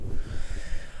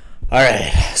All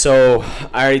right, so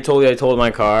I already told you I told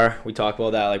my car. We talked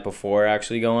about that like before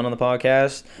actually going on the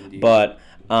podcast. Indeed. But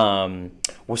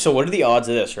so what are the odds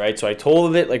of this, right? So I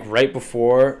told it like right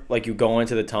before like you go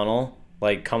into the tunnel,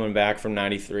 like coming back from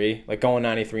 93, like going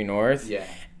 93 north. Yeah.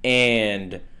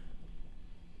 And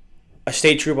a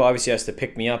state trooper obviously has to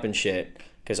pick me up and shit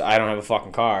because I don't have a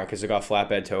fucking car because it got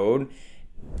flatbed towed.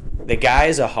 The guy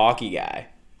is a hockey guy.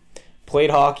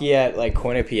 Played hockey at like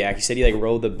Quinnipiac. He said he like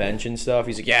rode the bench and stuff.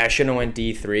 He's like, yeah, I shouldn't have went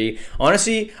D3.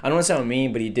 Honestly, I don't want to sound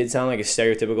mean, but he did sound like a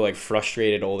stereotypical like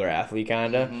frustrated older athlete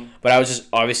kind of. Mm-hmm. But I was just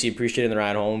obviously appreciating the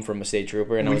ride home from a state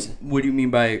trooper. And what do you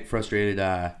mean by frustrated?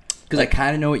 Because I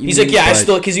kind of know what you mean. He's like, yeah, I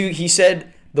still, because he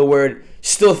said the word,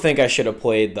 still think I should have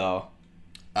played though.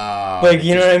 Like,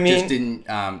 you know what I mean? Just didn't,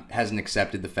 hasn't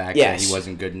accepted the fact that he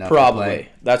wasn't good enough probably. to play.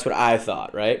 That's what I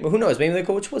thought, right? But who knows? Maybe the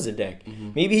coach was a dick.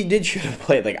 Mm-hmm. Maybe he did should have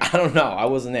played. Like, I don't know. I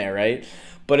wasn't there, right?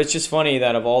 But it's just funny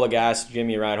that of all the guys to give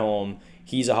me a ride home,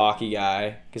 he's a hockey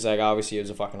guy. Because, like, obviously he was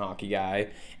a fucking hockey guy.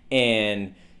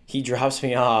 And he drops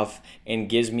me off and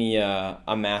gives me a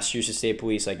Massachusetts State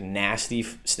Police, like, nasty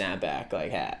snapback,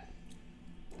 like, hat.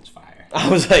 It's fire. I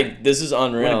was like, this is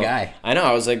unreal. What a guy. I know.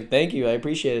 I was like, thank you. I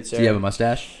appreciate it, sir. Do you have a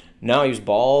mustache? No, he was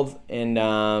bald and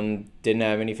didn't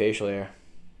have any facial hair.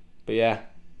 But yeah.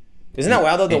 Isn't that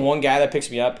wild though? The one guy that picks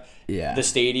me up, the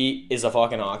statey, is a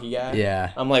fucking hockey guy.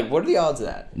 Yeah. I'm like, what are the odds of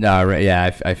that? No, right,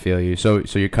 yeah, I feel you. So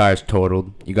your car's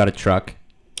totaled. You got a truck.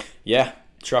 Yeah.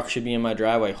 Truck should be in my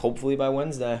driveway hopefully by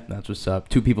Wednesday. That's what's up.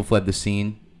 2 people fled the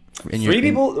scene.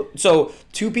 So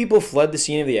 2 people fled the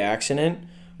scene of the accident,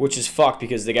 which is fucked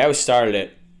because the guy who started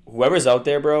it, whoever's out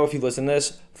there, bro, if you listen to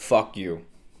this, fuck you.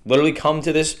 Literally come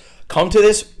to this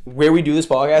where we do this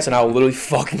podcast and I'll literally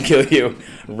fucking kill you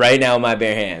right now with my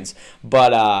bare hands.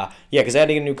 But yeah, because I had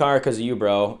to get a new car because of you,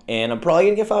 bro. And I'm probably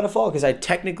going to get found at fault because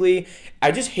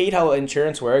I just hate how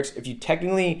insurance works. If you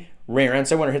technically ran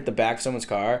someone or hit the back of someone's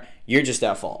car, you're just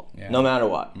at fault. Yeah. No matter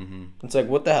what. Mm-hmm. It's like,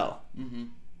 what the hell? Mm-hmm.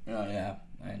 Oh, yeah.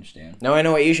 I understand. Now I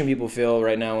know how Asian people feel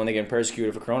right now when they get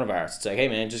persecuted for coronavirus. It's like, hey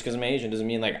man, just because I'm Asian doesn't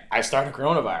mean like I started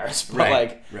coronavirus.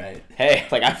 But right. Hey,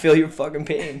 like I feel your fucking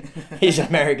pain. Asian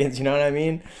Americans, you know what I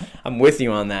mean? I'm with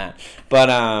you on that. But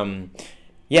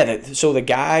yeah, so the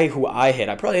guy who I hit,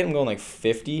 I probably hit him going like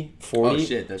 50, 40. Oh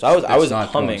shit, that's, so I was not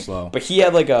humming. slow. But he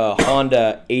had like a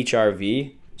Honda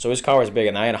HR-V, so his car was big,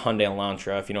 and I had a Hyundai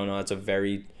Elantra. If you don't know, that's a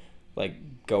very like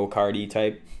go-karty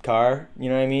type car. You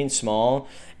know what I mean? Small.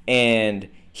 And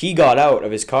he got out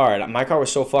of his car. And my car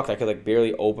was so fucked I could like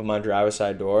barely open my driver's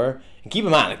side door. And keep in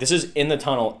mind, like this is in the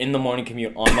tunnel in the morning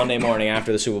commute on Monday morning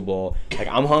after the Super Bowl. Like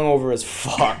I'm hungover as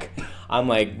fuck. I'm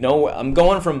like I'm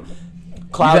going from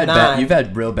cloud nine. You've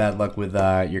had real bad luck with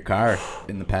your car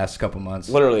in the past couple months.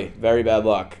 Literally, very bad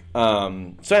luck. So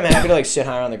I'm happy to like sit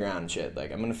higher on the ground and shit.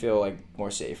 Like I'm gonna feel like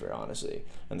more safer, honestly,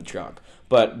 in the truck.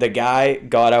 But the guy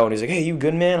got out and he's like, "Hey, you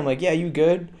good, man?" I'm like, "Yeah, you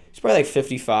good?" He's probably like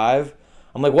 55.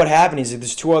 I'm like, what happened? He's like,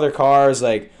 there's 2 other cars,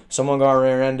 like, someone got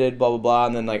rear-ended, blah, blah, blah,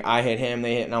 and then, like, I hit him,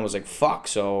 they hit, and I was like, fuck,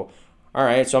 so, all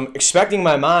right, so I'm expecting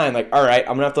my mind, like, all right,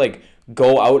 I'm gonna have to, like,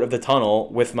 go out of the tunnel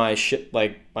with my shit,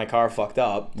 like, my car fucked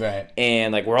up, right,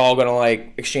 and, like, we're all gonna,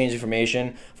 like, exchange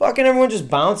information, fucking everyone just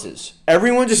bounces,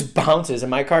 and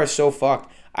my car is so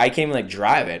fucked, I can't even, like,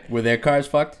 drive it. Were their cars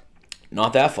fucked?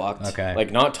 Not that fucked. Okay.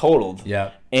 Like, not totaled.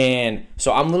 Yeah. And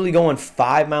so I'm literally going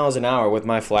 5 miles an hour with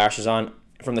my flashes on,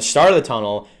 from the start of the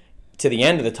tunnel to the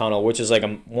end of the tunnel, which is like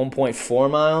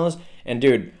 1.4 miles. And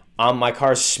dude, my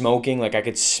car's smoking. Like I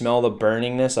could smell the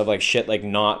burningness of like shit like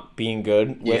not being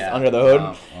good with under the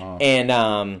hood. Oh.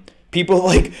 And people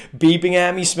like beeping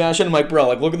at me, smashing. I'm like, bro,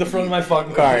 like look at the front of my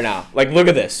fucking car now. Like look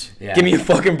at this. Yeah. Give me a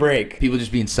fucking break. People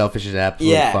just being selfish as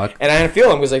absolute fuck. And I didn't feel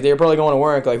them because like they were probably going to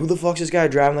work. Like who the fuck's this guy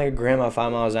driving like a grandma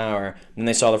 5 miles an hour? And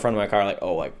they saw the front of my car. Like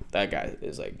oh, like that guy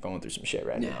is like going through some shit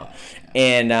right now.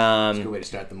 And it's a good way to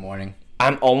start the morning.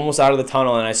 I'm almost out of the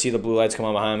tunnel and I see the blue lights come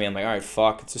on behind me. I'm like, all right,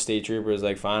 fuck, it's the state troopers,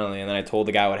 like, finally. And then I told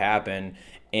the guy what happened,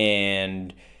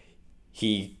 and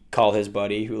he called his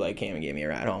buddy who, like, came and gave me a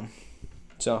ride home.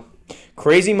 So,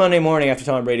 crazy Monday morning after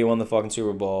Tom Brady won the fucking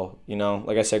Super Bowl. You know,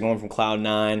 like I said, going from cloud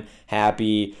nine,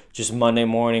 happy, just Monday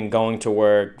morning, going to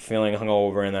work, feeling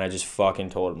hungover, and then I just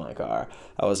fucking totaled my car.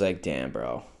 I was like, damn,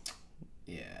 bro.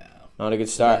 Yeah. Not a good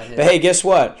start. Yeah. But hey, guess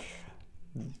what?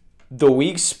 The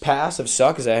weeks past have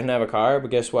sucked because I didn't have a car,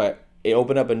 but guess what? It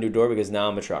opened up a new door because now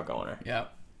I'm a truck owner.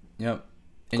 Yep.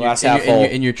 Glass half full.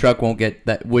 And your truck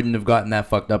wouldn't have gotten that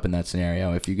fucked up in that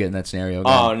scenario if you get in that scenario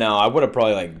again. Oh, no. I would have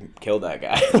probably, like, killed that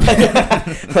guy.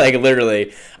 Like,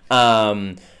 literally.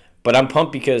 But I'm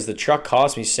pumped because the truck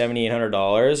cost me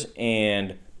 $7,800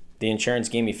 and the insurance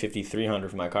gave me $5,300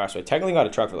 for my car. So I technically got a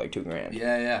truck for, like, $2,000.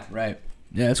 Yeah, right.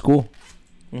 Yeah, that's cool.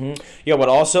 Yeah, but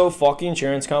also fucking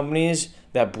insurance companies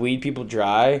that bleed people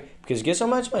dry. Because guess how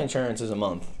much my insurance is a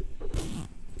month?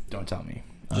 Don't tell me.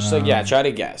 Just try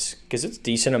to guess. Because it's a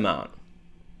decent amount.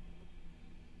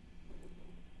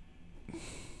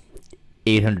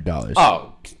 $800.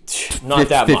 Oh, not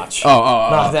that much.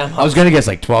 Not that much. I was gonna guess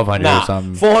like $1,200 nah, or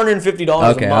something. $450 a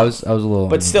month. Okay, I was a little.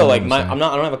 But still, like I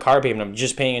don't have a car payment. I'm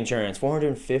just paying insurance.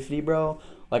 $450, bro.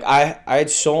 Like I had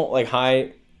so like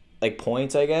high, like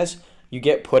points. I guess you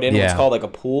get put in what's called like a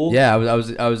pool. Yeah, I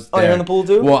was. Oh, there. you're in the pool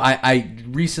too. Well, I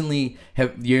recently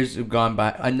years have gone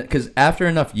by because after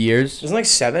enough years. Isn't it like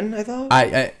 7? I thought.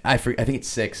 I think it's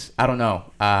 6. I don't know.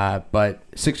 But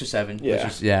 6 or 7.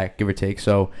 Yeah. Give or take.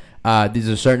 So. There's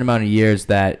a certain amount of years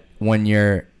that when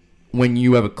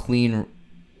you have a clean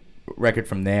record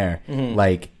from there,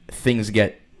 like things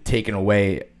get taken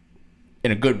away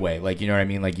in a good way. Like, you know what I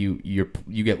mean? Like you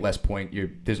get less point.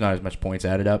 There's not as much points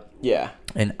added up. Yeah.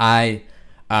 And I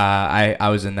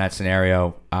was in that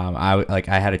scenario. I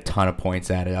had a ton of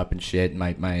points added up and shit.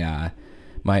 My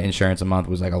insurance a month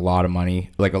was like a lot of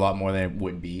money, like a lot more than it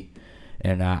would be.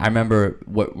 And I remember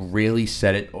what really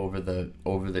set it over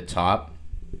the top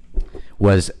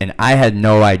was, and I had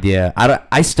no idea.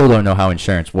 I still don't know how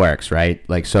insurance works, right?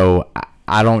 Like, so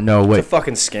I don't know what. It's a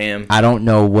fucking scam. I don't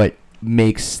know what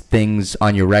makes things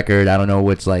on your record. I don't know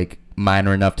what's like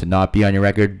minor enough to not be on your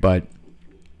record. But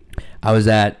I was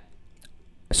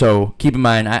so keep in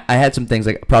mind, I had some things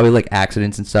like probably like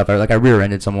accidents and stuff. I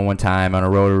rear-ended someone one time on a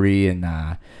rotary, and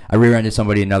I rear-ended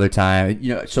somebody another time.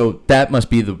 You know, so that must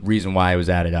be the reason why it was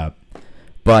added up.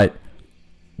 But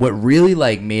what really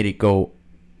like made it go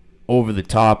over the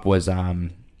top was I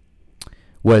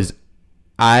was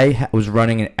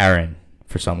running an errand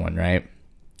for someone, right?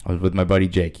 I was with my buddy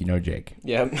Jake. You know Jake.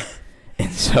 Yep.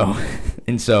 And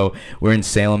so we're in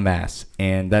Salem, Mass,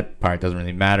 and that part doesn't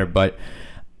really matter. But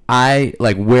I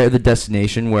like where the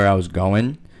destination where I was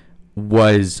going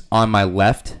was on my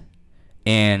left,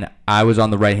 and I was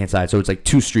on the right hand side. So it's like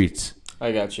 2 streets.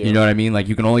 I got you. You know what I mean? Like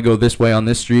you can only go this way on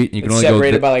this street, and you can only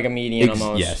separated go by like a median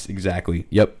almost. Yes, exactly.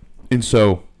 Yep. And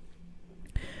so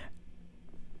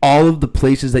all of the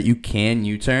places that you can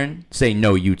U-turn say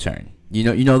no U-turn.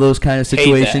 You know those kind of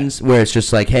situations where it's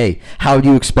just like, hey, how do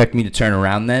you expect me to turn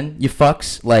around then, you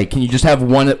fucks? Like, can you just have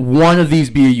one of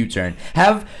these be a U-turn?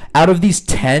 Have out of these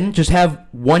 10, just have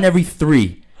one every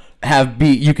 3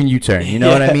 you can U-turn. You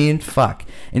know what I mean? Fuck.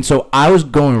 And so I was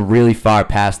going really far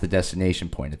past the destination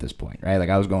point at this point, right? Like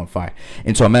I was going far.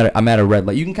 And so I'm at a red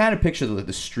light. You can kind of picture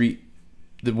the street,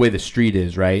 the way the street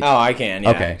is, right? Oh, I can. Yeah.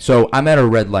 Okay. So I'm at a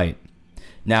red light.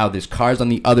 Now there's cars on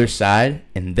the other side,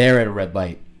 and they're at a red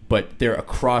light, but they're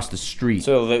across the street.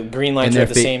 So the green lights are at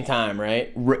the same time,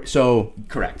 right? So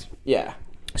correct. Yeah.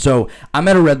 So I'm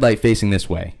at a red light facing this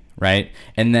way, right?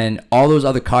 And then all those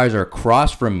other cars are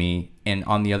across from me and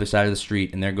on the other side of the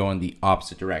street, and they're going the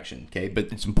opposite direction. Okay,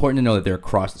 but it's important to know that they're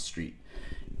across the street.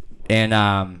 And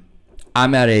I'm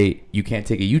at you can't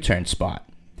take a U-turn spot.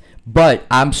 But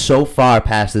I'm so far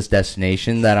past this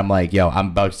destination that I'm like, yo, I'm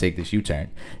about to take this U-turn.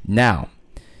 Now,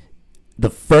 the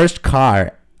first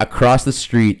car across the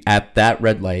street at that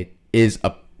red light is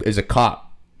a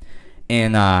cop.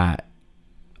 And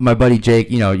my buddy Jake,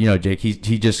 you know Jake,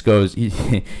 he just goes,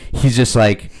 he's just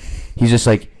like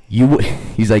you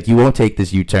won't take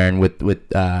this U-turn with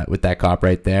that cop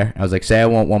right there. I was like, say I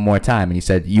won't one more time, and he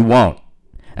said, you won't.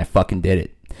 I fucking did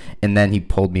it. And then he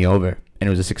pulled me over, and it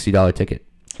was a $60 ticket.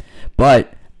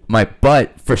 But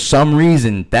for some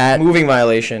reason that moving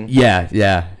violation.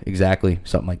 Yeah, exactly,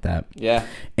 something like that. Yeah.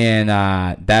 And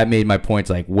that made my points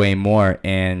like way more,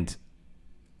 and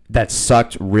that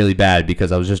sucked really bad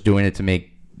because I was just doing it to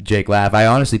make Jake laugh. I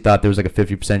honestly thought there was like a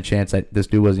 50% chance that this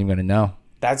dude wasn't even gonna know.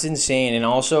 That's insane. And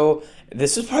also,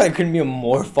 this is probably couldn't be a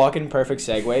more fucking perfect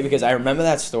segue because I remember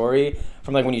that story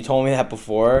from like when you told me that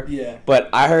before. Yeah. But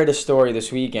I heard a story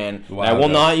this weekend. Wow, and I will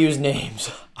not use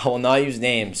names. I will not use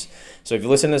names. So if you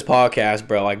listen to this podcast,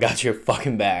 bro, I got your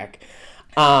fucking back.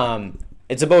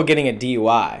 It's about getting a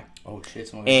DUI. Oh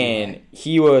shit! And this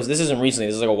isn't recently.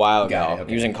 This is like a while ago. Okay.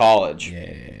 He was in college.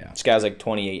 Yeah. This guy's like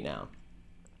 28 now.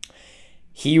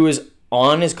 He was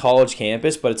on his college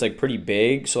campus, but it's like pretty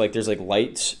big. So like there's like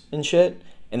lights and shit.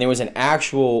 And there was an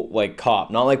actual like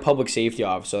cop, not like public safety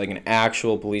officer, like an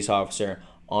actual police officer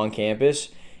on campus.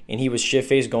 And he was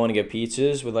shit-faced going to get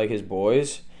pizzas with like his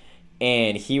boys.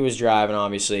 And he was driving,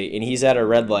 obviously, and he's at a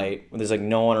red light where there's, like,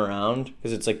 no one around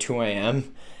because it's, like, 2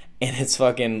 a.m., and it's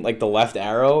fucking, like, the left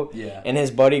arrow. Yeah. And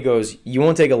his buddy goes, you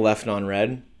won't take a left on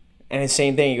red? And the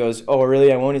same thing, he goes, oh,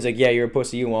 really, I won't? He's like, yeah, you're a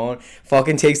pussy, you won't.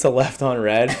 Fucking takes the left on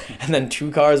red, and then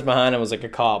 2 cars behind him was like a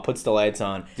cop, puts the lights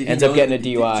on, ends up getting a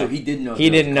DUI. So he didn't know. He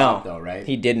didn't know. Cop, though, right?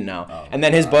 He didn't know. Oh, and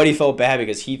then his buddy felt bad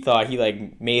because he thought he,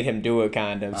 like, made him do it,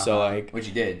 kind of. So, like... Which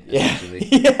he did, yeah. essentially.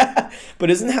 Yeah. But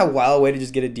isn't that a wild way to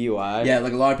just get a DUI? Yeah,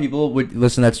 like, a lot of people would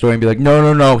listen to that story and be like,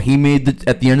 no, he made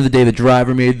at the end of the day, the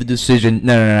driver made the decision.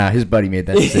 No, his buddy made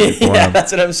that decision for yeah, him.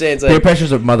 that's what I'm saying. It's like, peer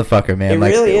pressure's a motherfucker, man. It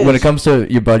Like, really is. when it comes to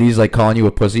your buddies, like, calling you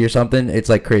a pussy or something, it's,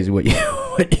 like, crazy what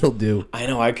you'll do. I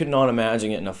know. I could not imagine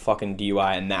getting a fucking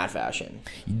DUI in that fashion.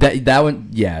 That one,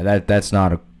 yeah, that's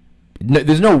not a... No,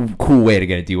 there's no cool way to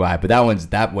get a DUI, but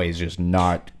that way is just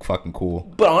not fucking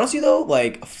cool. But honestly, though,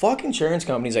 like, fuck insurance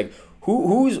companies. Like,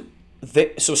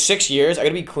 so 6 years, I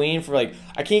gotta be clean for, like...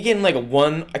 I can't get in, like,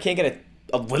 I can't get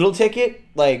a little ticket,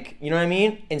 like, you know what I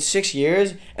mean? In 6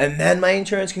 years, and then my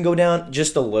insurance can go down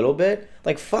just a little bit.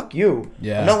 Like, fuck you.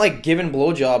 Yeah. I'm not, like, giving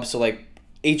blowjobs to, like,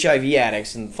 HIV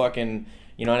addicts and fucking...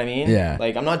 You know what I mean? Yeah.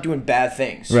 Like, I'm not doing bad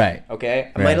things. Right.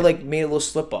 Okay? I Right. might have, like, made a little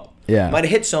slip up. Yeah. Might have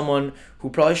hit someone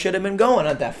who probably should have been going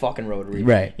at that fucking rotary.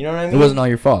 Right. You know what I mean? It wasn't all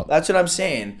your fault. That's what I'm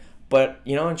saying. But,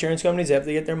 you know, insurance companies have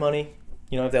to get their money.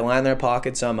 You know, if they line their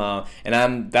pockets somehow. And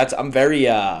I'm very,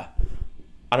 I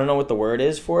don't know what the word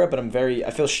is for it, but I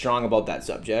feel strong about that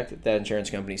subject, that insurance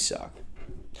companies suck.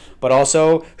 But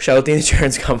also, shout out the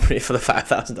insurance company for the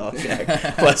 $5,000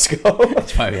 check. Let's go.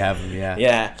 That's why we have them, yeah.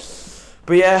 Yeah.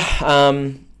 But yeah,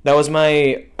 that was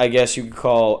my, I guess you could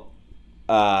call,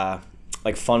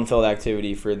 like, fun-filled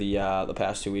activity for the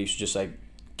past 2 weeks. Just, like,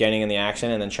 getting in the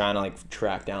accident and then trying to, like,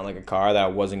 track down, like, a car that I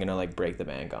wasn't going to, like, break the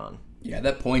bank on. Yeah,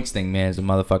 that points thing, man, is a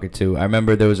motherfucker, too. I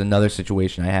remember there was another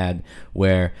situation I had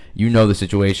where, you know the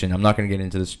situation. I'm not going to get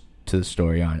into the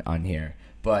story on here.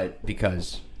 But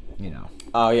because, you know.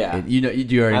 Oh, yeah. You already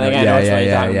know. I think I know what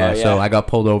you're talking about, yeah. So I got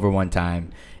pulled over one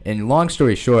time. And long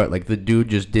story short, like, the dude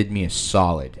just did me a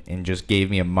solid and just gave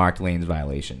me a marked lanes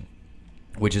violation,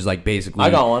 which is like basically...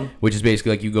 I got one. Which is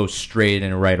basically like you go straight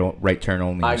and a right turn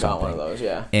only or something. I got one of those,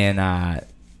 yeah.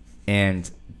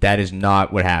 And that is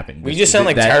not what happened. We just sound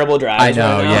like terrible drivers. I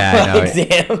know, right now. yeah, I know. Like,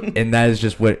 damn. And that is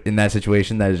just what, in that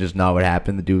situation, that is just not what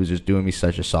happened. The dude was just doing me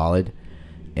such a solid.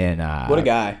 And what a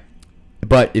guy.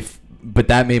 But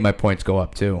that made my points go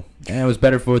up too. And it was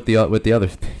better for with the other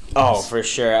thing. Oh, for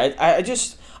sure.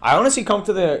 I honestly come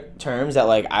to the terms that,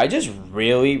 like, I just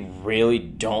really, really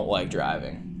don't like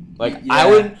driving. Like, Yeah, I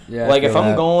would, yeah, like, I if feel I'm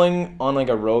that. going on, like,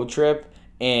 a road trip,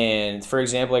 and, for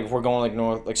example, like, if we're going,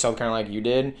 like, South Carolina like you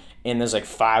did, and there's, like,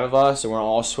 5 of us, and we're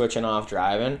all switching off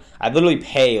driving, I'd literally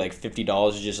pay, like,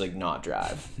 $50 to just, like, not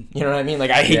drive. You know what I mean?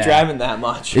 Like, I hate driving that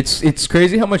much. It's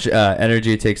crazy how much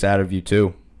energy it takes out of you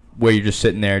too, where you're just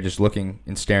sitting there just looking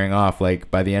and staring off. Like,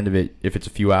 by the end of it, if it's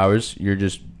a few hours, you're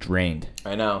just drained.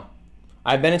 I know.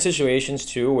 I've been in situations,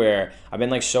 too, where I've been,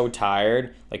 like, so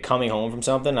tired, like, coming home from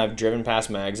something, I've driven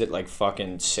past my exit, like,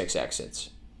 fucking 6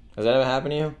 exits. Has that ever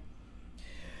happened to you?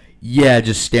 Yeah,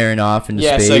 just staring off into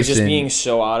space. Yeah, so, like, just being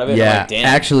so out of it. Yeah, I'm like, damn.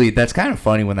 actually, that's kind of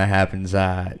funny when that happens.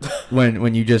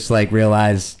 When you just, like,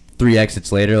 realize 3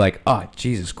 exits later, like, oh,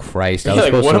 Jesus Christ. I was like,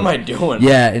 supposed what to... am I doing?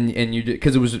 Yeah, and you...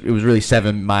 Because it was really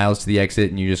 7 miles to the exit,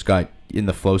 and you just got in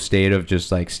the flow state of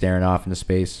just, like, staring off into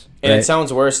space. And right? it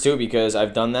sounds worse, too, because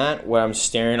I've done that where I'm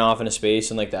staring off into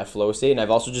space in, like, that flow state, and I've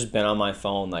also just been on my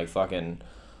phone, like, fucking,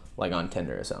 like, on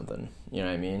Tinder or something. You know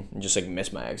what I mean? And just, like,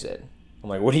 miss my exit. I'm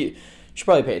like, what do you should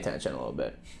probably pay attention a little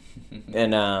bit.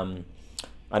 And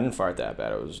I didn't fart that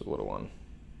bad. It was a little one.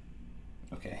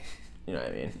 Okay. You know what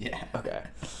I mean? Yeah. Okay.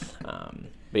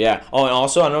 But yeah. Oh, and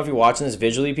also, I don't know if you're watching this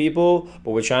visually, people,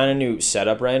 but we're trying a new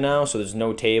setup right now. So there's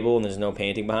no table and there's no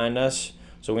painting behind us.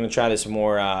 So we're gonna try this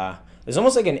more. There's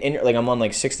almost like like I'm on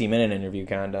like 60-minute interview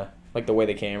kinda. Like the way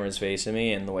the camera's facing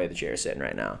me and the way the chair's sitting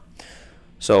right now.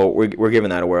 So we're giving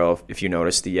that a whirl if you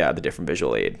notice the different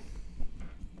visual aid.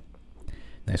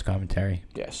 Nice commentary.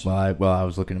 Yes. While I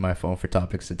was looking at my phone for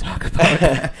topics to talk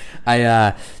about,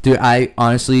 I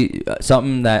honestly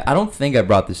something that I don't think I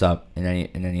brought this up in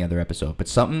any other episode, but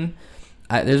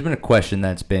there's been a question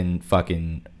that's been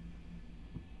fucking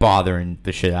bothering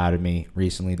the shit out of me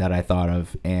recently that I thought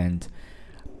of, and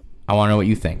I want to know what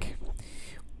you think.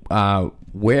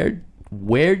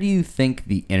 Where do you think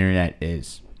the internet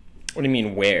is? What do you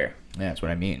mean where? Yeah, that's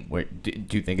what I mean. Where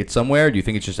do you think it's somewhere? Or do you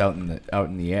think it's just out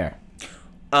in the air?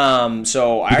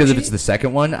 So because if it's the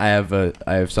second one, I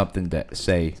have something to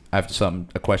say. I have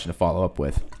a question to follow up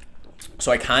with.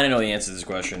 So I kind of know the answer to this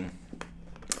question.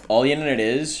 All the internet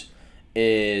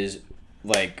is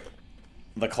like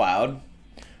the cloud,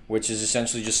 which is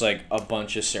essentially just like a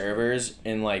bunch of servers,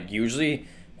 and like usually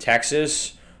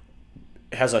Texas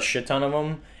has a shit ton of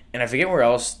them, and I forget where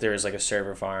else there's like a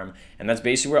server farm, and that's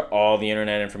basically where all the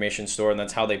internet information is stored, and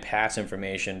that's how they pass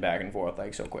information back and forth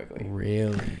like so quickly.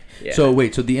 Really? Yeah. So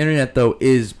wait, so the internet though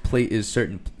is like a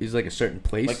certain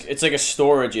place? Like it's like a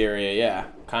storage area, yeah,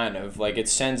 kind of. Like it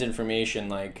sends information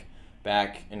like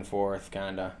back and forth,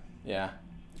 kinda. Yeah.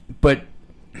 But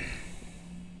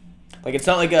like it's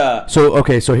not like a. So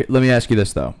okay, so let me ask you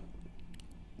this though.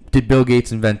 Did Bill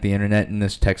Gates invent the internet in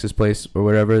this Texas place or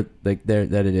whatever like there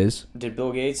that it is? Did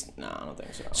Bill Gates? No, I don't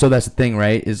think so. So that's the thing,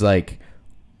 right? Is like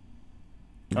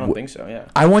I don't think so. Yeah.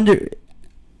 I wonder,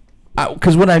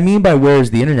 because what I mean by where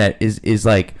is the internet is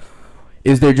like,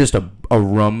 is there just a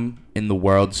room in the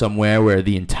world somewhere where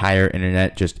the entire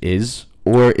internet just is,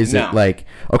 or is it like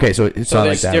okay, so it's not like that,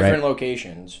 right? So there's different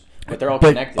locations, but they're all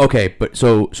connected. Okay, but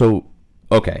so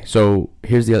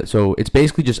here's the other. So it's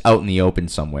basically just out in the open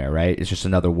somewhere, right? It's just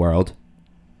another world.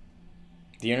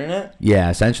 The internet? Yeah,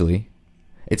 essentially,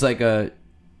 it's like a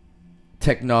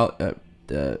I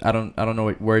don't know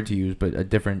what word to use, but a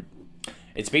different.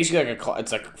 It's basically like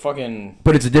it's like fucking.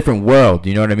 But it's a different world.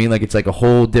 You know what I mean? Like it's like a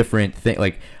whole different thing.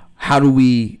 Like how do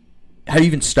you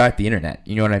even start the internet?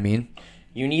 You know what I mean?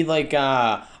 You need like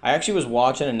I actually was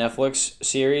watching a Netflix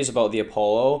series about the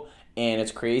Apollo, and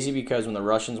it's crazy because when the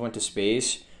Russians went to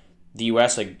space, the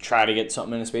U.S. like tried to get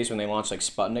something into space when they launched like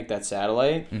Sputnik, that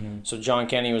satellite. Mm-hmm. So John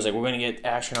Kennedy was like, "We're gonna get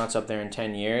astronauts up there in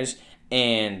 10 years,"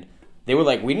 and they were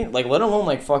like, "We didn't like, let alone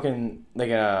like fucking like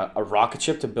a rocket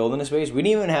ship to build into space. We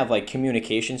didn't even have like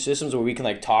communication systems where we can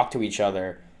like talk to each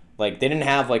other. Like they didn't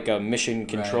have like a mission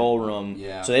control room.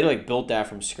 Yeah. So they like built that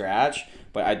from scratch.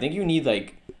 But I think you need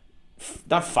like."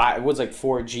 Not five. It was like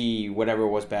 4G, whatever it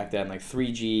was back then, like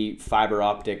 3G fiber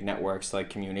optic networks to like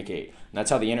communicate. And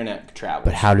that's how the internet travels.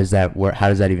 But how does that work? How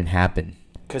does that even happen?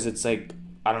 Because it's like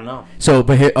I don't know. So,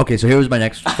 but here, okay. So here was my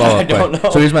next follow up. I don't know.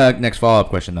 So here's my next follow up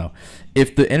question though.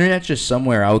 If the internet's just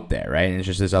somewhere out there, right, and it's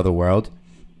just this other world,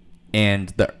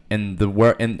 and the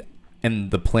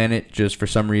planet just for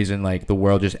some reason like the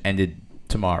world just ended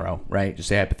tomorrow, right? Just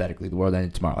say hypothetically the world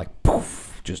ended tomorrow, like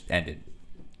poof, just ended.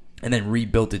 And then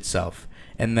rebuilt itself,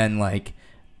 and then like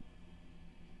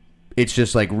it's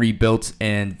just like rebuilt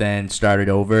and then started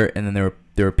over, and then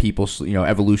there were people, you know,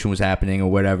 evolution was happening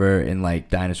or whatever, and like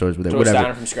dinosaurs were there, whatever.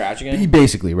 Starting from scratch again.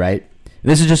 Basically, right?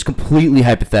 This is just completely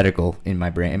hypothetical in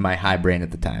my brain, in my high brain at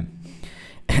the time.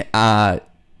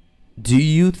 Do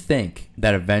you think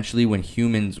that eventually, when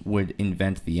humans would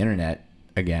invent the internet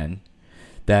again,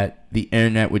 that the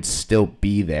internet would still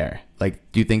be there?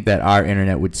 Like, do you think that our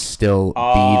internet would still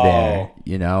be there?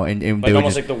 You know, and like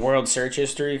almost like the world search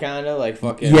history, kind of like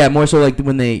fucking. Yeah, more so like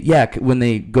when they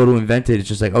go to invent it, it's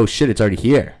just like, oh shit, it's already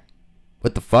here.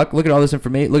 What the fuck? Look at all this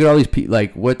information. Look at all these people.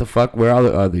 Like, what the fuck? Where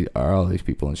are all these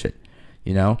people and shit?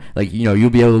 You know, like, you know, you'll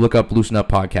be able to look up Loosen Up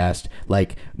podcast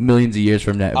like millions of years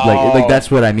from now. Like that's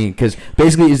what I mean. Because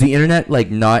basically, is the internet like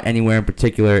not anywhere in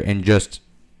particular and just.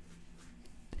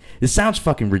 This sounds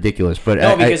fucking ridiculous, but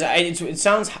no, because it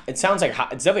sounds like it's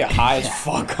definitely a high as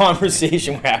fuck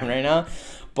conversation we're having right now,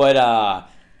 but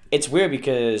it's weird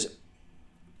because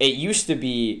it used to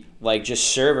be like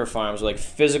just server farms, like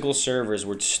physical servers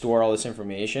would store all this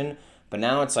information, but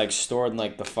now it's like stored in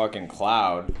like the fucking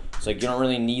cloud. It's like you don't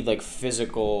really need like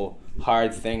physical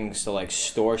hard things to like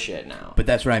store shit now. But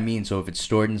that's what I mean. So if it's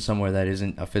stored in somewhere that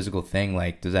isn't a physical thing,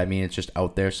 like does that mean it's just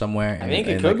out there somewhere? I think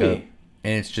it could be.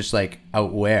 And it's just like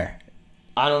out where?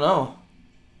 I don't know.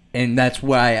 And that's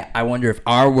why I wonder if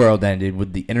our world ended,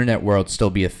 would the internet world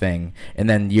still be a thing? And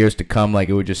then years to come, like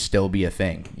it would just still be a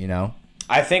thing, you know?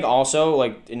 I think also,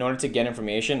 like, in order to get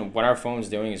information, what our phone's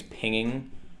doing is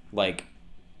pinging, like,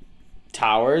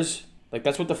 towers. Like,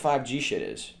 that's what the 5G shit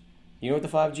is. You know what the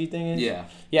 5G thing is? Yeah.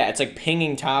 Yeah, it's like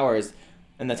pinging towers,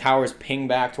 and the towers ping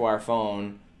back to our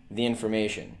phone the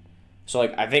information. So,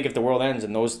 like, I think if the world ends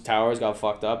and those towers got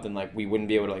fucked up, then, like, we wouldn't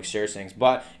be able to, like, search things.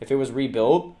 But if it was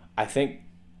rebuilt, I think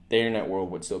the internet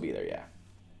world would still be there, yeah.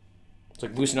 It's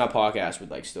like Loosen Up podcast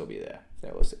would, like, still be there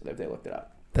if they looked it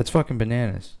up. That's fucking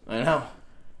bananas. I know.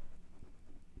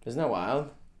 Isn't that wild?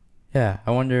 Yeah,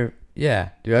 I wonder. Yeah,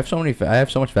 dude, I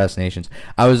have so much fascinations.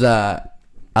 I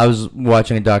was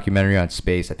watching a documentary on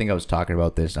space. I think I was talking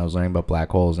about this, and I was learning about black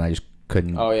holes, and I just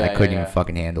couldn't. I couldn't even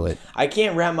fucking handle it. I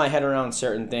can't wrap my head around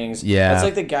certain things. Yeah, that's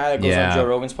like the guy that goes on Joe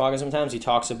Rogan's podcast sometimes. He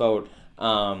talks about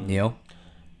Neil.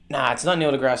 Nah, it's not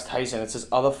Neil deGrasse Tyson. It's this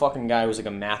other fucking guy who's like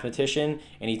a mathematician,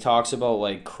 and he talks about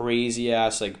like crazy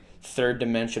ass like third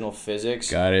dimensional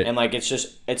physics. Got it. And like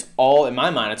it's all in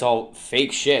my mind. It's all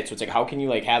fake shit. So it's like, how can you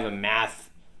like have a math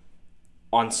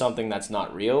on something that's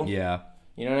not real? Yeah.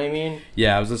 You know what I mean?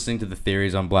 Yeah, I was listening to the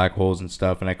theories on black holes and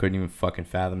stuff, and I couldn't even fucking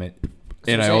fathom it.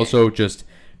 And I also just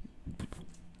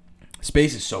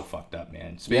Space is so fucked up,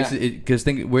 man. Space, because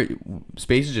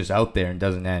space is just out there and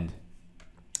doesn't end.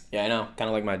 Yeah, I know. Kind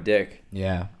of like my dick.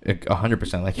 Yeah,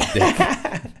 100% like your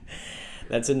dick.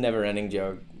 That's a never-ending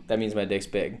joke. That means my dick's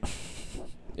big.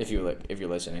 If you're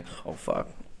listening. Oh fuck.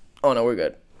 Oh no, we're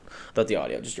good. Thought the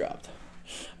audio just dropped.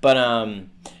 But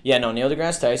yeah, no, Neil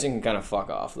deGrasse Tyson can kind of fuck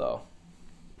off though.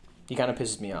 He kind of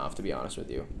pisses me off, to be honest with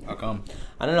you. How come?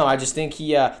 I don't know. I just think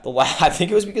I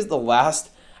think it was because the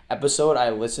last episode I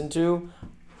listened to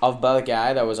of the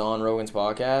guy that was on Rogan's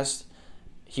podcast,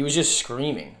 he was just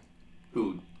screaming.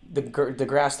 Who? The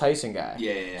deGrasse Tyson guy.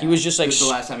 Yeah. He was just like... It was the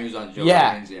last time he was on Joe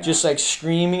Rogan's, yeah. Just like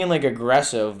screaming and like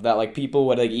aggressive that like people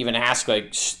would like even ask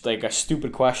like a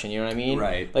stupid question, you know what I mean?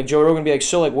 Right. Like Joe Rogan would be like,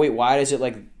 so like, wait, why is it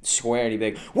like square? And he'd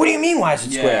be like, what do you mean why is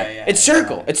it square? Yeah, it's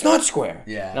circle. It's not square.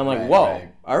 Yeah. And I'm like, whoa.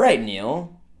 All right,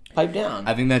 Neil. Pipe down.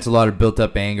 I think that's a lot of built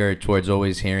up anger towards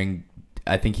always hearing.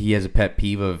 I think he has a pet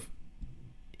peeve of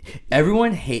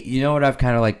everyone hate. You know what I've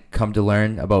kind of like come to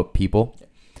learn about people?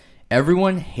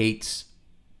 Everyone hates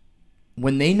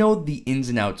when they know the ins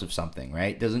and outs of something,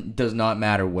 right? Does not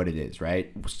matter what it is,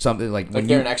 right? Something like when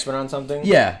they're an expert on something.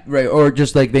 Yeah, right. Or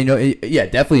just like they know. Yeah,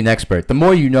 definitely an expert. The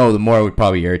more you know, the more it would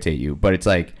probably irritate you. But it's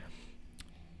like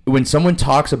when someone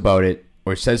talks about it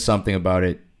or says something about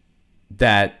it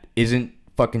that isn't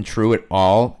fucking true at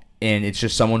all, and it's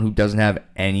just someone who doesn't have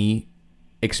any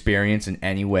experience in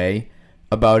any way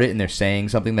about it, and they're saying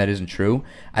something that isn't true.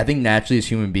 I think naturally as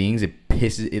human beings, it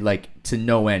like to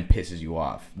no end pisses you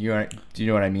off. Do you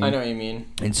know what I mean? I know what you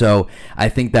mean. And so I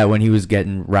think that when he was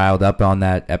getting riled up on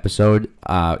that episode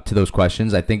to those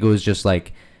questions, I think it was just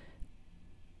like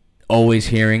always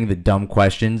hearing the dumb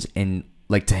questions and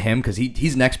like to him, because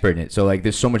he's an expert in it, so like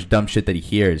there's so much dumb shit that he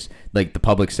hears like the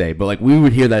public say, but like we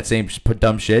would hear that same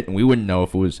dumb shit and we wouldn't know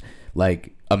if it was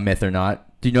like a myth or not.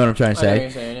 Do you know what I'm trying to say? I know what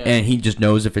you're saying, yeah. And he just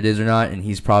knows if it is or not, and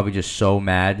he's probably just so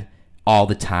mad all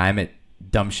the time at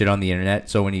dumb shit on the internet,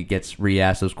 so when he gets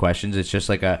re-asked those questions, it's just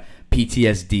like a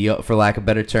PTSD, for lack of a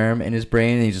better term, in his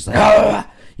brain, and he's just like,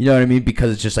 ah! You know what I mean?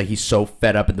 Because it's just like he's so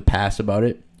fed up in the past about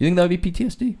it. You think that would be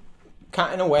PTSD? Kind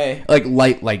of, in a way. Like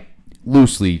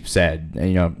loosely said,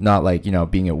 you know, not like, you know,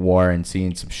 being at war and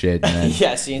seeing some shit. And then,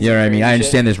 yeah, seeing. You know what I mean? I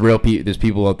understand shit. there's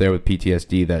people out there with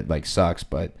PTSD that like sucks,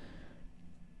 but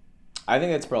I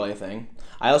think that's probably a thing.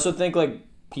 I also think like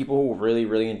people who are really,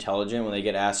 really intelligent, when they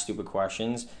get asked stupid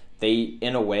questions, they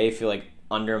in a way feel like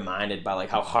undermined by like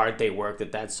how hard they worked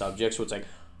at that subject. So it's like,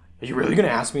 are you really gonna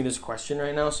ask me this question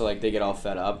right now? So like they get all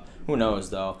fed up. Who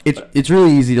knows though? It's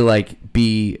really easy to like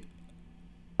be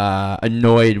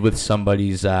annoyed with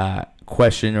somebody's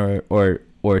question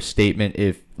or statement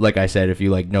if, like I said, if you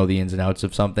like know the ins and outs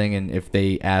of something, and if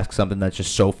they ask something that's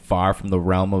just so far from the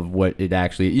realm of what it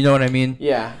actually, you know what I mean?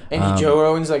 Yeah, and Joe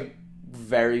Rogan's like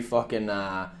very fucking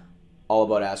all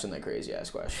about asking that crazy ass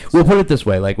questions. We'll put it this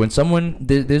way: like when someone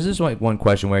there's this like one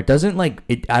question where it doesn't like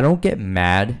it. I don't get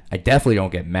mad. I definitely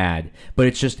don't get mad, but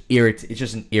it's just It's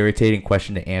just an irritating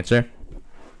question to answer,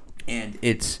 and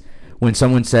it's when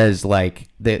someone says like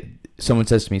that. Someone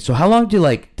says to me, "So how long does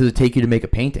it take you to make a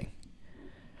painting?"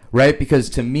 Right? Because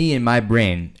to me, in my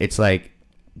brain, it's like,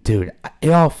 dude, it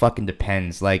all fucking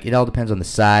depends. Like, it all depends on the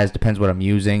size, depends what I'm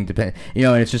using, you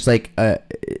know, and it's just like,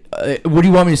 what do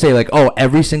you want me to say? Like, oh,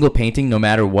 every single painting, no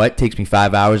matter what, takes me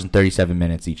 5 hours and 37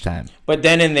 minutes each time. But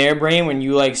then in their brain, when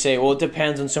you like say, well, it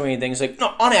depends on so many things, like,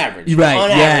 no, on average. Right, on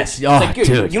yes. Average. Oh, like,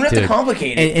 dude, you don't have to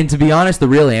complicate it. And to be honest, the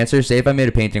real answer, say if I made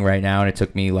a painting right now and it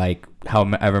took me like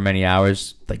however many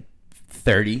hours, like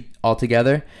 30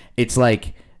 altogether, it's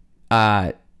like,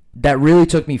 that really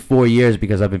took me 4 years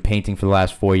because I've been painting for the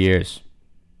last 4 years.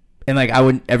 And like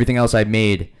everything else I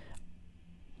made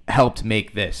helped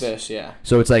make this. Yeah.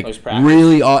 So it's like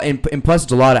really and plus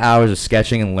it's a lot of hours of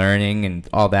sketching and learning and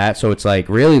all that. So it's like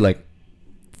really like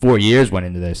 4 years went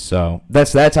into this. So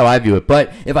that's how I view it.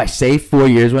 But if I say 4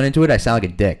 years went into it, I sound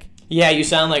like a dick. Yeah, you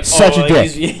sound like such a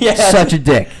dick. Yeah. Such a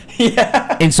dick.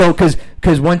 Yeah. And so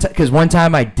because one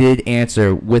time I did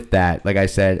answer with that, like I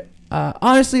said,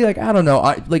 honestly, like I don't know,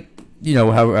 like you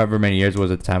know, however many years it was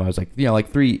at the time, I was like, you know,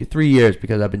 like three years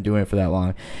because I've been doing it for that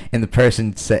long. And the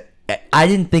person said, I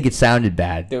didn't think it sounded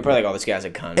bad. They were probably like, "Oh, this guy's a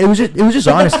cunt." It was just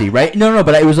honesty, right? No,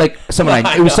 but it was like someone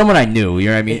someone I knew. You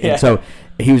know what I mean? Yeah. And so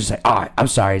he was just like, "Oh, I'm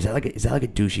sorry. Is that like a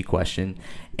douchey question?"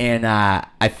 And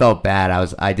I felt bad.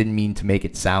 I didn't mean to make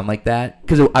it sound like that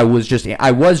because I was just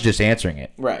answering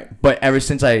it. Right. But ever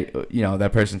since that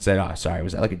person said, "Oh, sorry,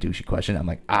 was that like a douchey question?" I'm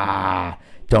like,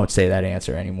 don't say that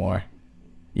answer anymore.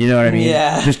 You know what I mean?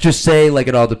 Yeah. Just say like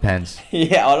it all depends.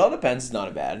 Yeah, it all depends is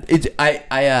not bad.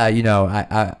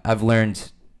 I've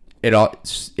learned it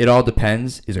all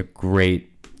depends is a great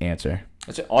answer.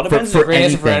 It all depends for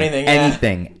anything. For anything,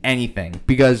 yeah. Anything.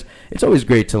 Because it's always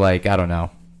great to like, I don't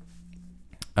know.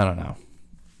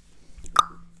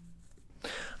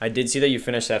 I did see that you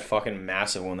finished that fucking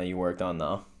massive one that you worked on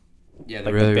though. Yeah,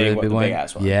 like the big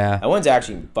ass one. Yeah, that one's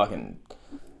actually fucking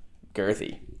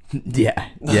girthy. Yeah.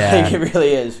 Like, it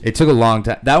really is. It took a long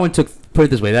time. That one took. Put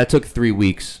it this way, that took 3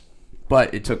 weeks.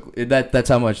 But it took that's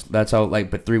how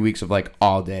but 3 weeks of like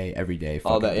all day, every day,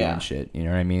 fucking doing shit. You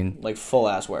know what I mean? Like full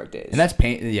ass work days. And that's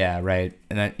pain. Yeah, right.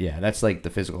 And that's like the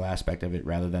physical aspect of it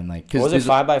rather than like. What was it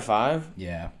 5x5?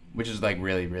 Yeah, which is like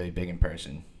really really big in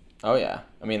person. Oh yeah,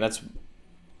 that's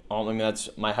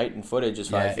my height and footage is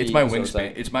 5 feet. It's my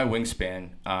wingspan. It's my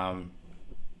wingspan.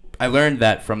 I learned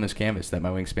that from this canvas that my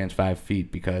wingspan's 5 feet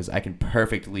because I can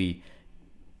perfectly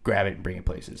grab it and bring it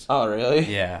places. Oh really?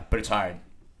 Yeah, but it's hard.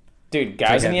 Dude,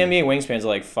 guys in the NBA wingspans are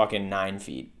like fucking 9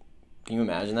 feet. Can you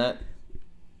imagine that?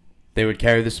 They would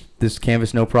carry this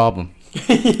canvas no problem.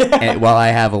 Yeah. And while I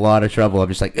have a lot of trouble, I'm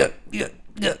just like, yeah,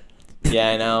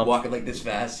 I know. Walking like this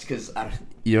fast because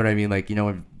you know what I mean? Like, you know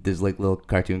when there's like little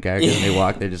cartoon characters and they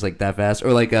walk, they're just like that fast.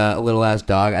 Or like a little ass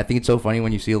dog. I think it's so funny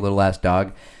when you see a little ass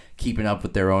dog keeping up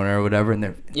with their owner or whatever, and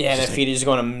their feet are just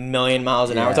going a million miles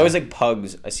an hour. It's always like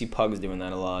pugs. I see pugs doing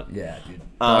that a lot. Yeah, dude.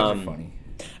 Pugs are funny.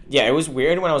 Yeah, it was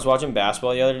weird when I was watching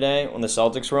basketball the other day when the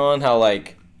Celtics were on, how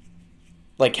like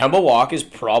Kemba Walker is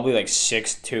probably like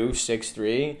 6'2",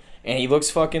 6'3", and he looks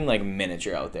fucking like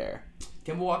miniature out there.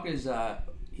 Kemba Walker is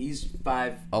he's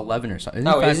 5'11" or something.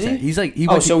 Oh, is he? He's like he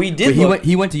went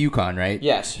he went to UConn, right?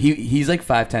 Yes. He's like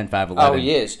 5'10", 5'11". Oh,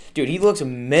 he is. Dude, he looks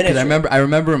miniature. I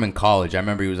remember him in college. I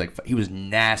remember he was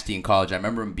nasty in college. I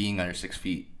remember him being under 6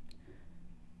 feet.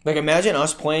 Like, imagine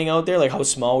us playing out there, like how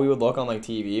small we would look on like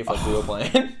TV if like we were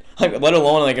playing. Like, let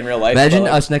alone like in real life. Imagine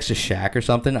us next to Shaq or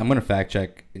something. I'm gonna fact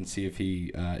check and see if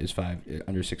he is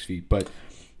under 6 feet. But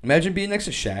imagine being next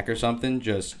to Shaq or something.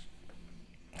 Just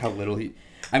how little he.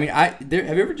 I mean, have you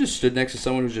ever just stood next to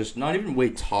someone who's just not even way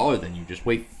taller than you, just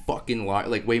way fucking large,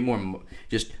 like way more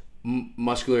just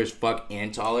muscular as fuck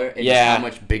and taller, and just how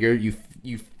much bigger you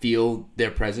feel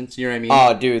their presence. You know what I mean?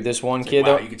 Oh, dude, this one kid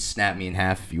wow, you could snap me in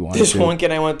half if you wanted. This one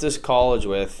kid I went to college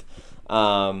with,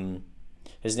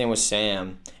 his name was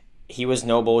Sam. He was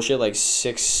no bullshit like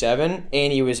 6'7",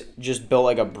 and he was just built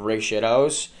like a brick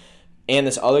shithouse. And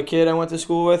this other kid I went to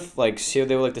school with, like, see,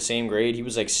 they were like the same grade. He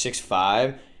was like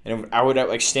 6'5". And I would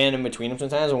like stand in between them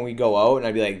sometimes when we go out, and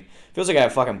I'd be like, feels like I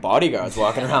have fucking bodyguards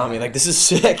walking around me. Like, this is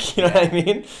sick. You know what I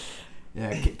mean?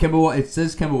 Yeah, it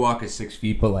says Kemba Walker's 6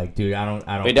 feet, but like, dude, I don't.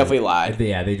 They definitely lied.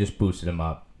 Yeah, they just boosted him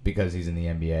up because he's in the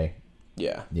NBA.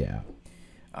 Yeah. Yeah.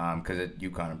 Because at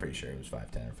UConn, I'm pretty sure it was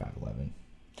 5'10" or 5'11".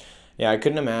 Yeah, I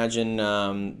couldn't imagine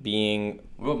being.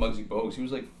 What about Muggsy Bogues? He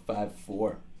was like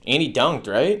 5'4". And he dunked,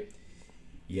 right?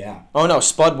 Yeah. Oh no,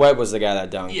 Spud Webb was the guy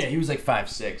that dunked. Yeah, he was like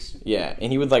 5'6". Yeah,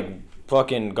 and he would like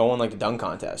fucking go in like the dunk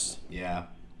contest. Yeah.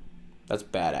 That's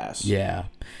badass. Yeah.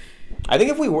 I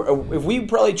think if we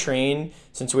probably trained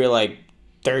since we were like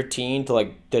 13 to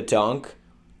like the dunk,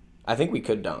 I think we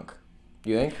could dunk.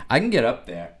 You think? I can get up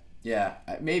there. Yeah,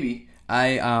 maybe.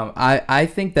 I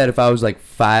think that if I was like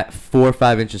 4 or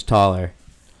 5 inches taller,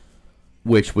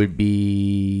 which would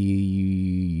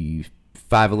be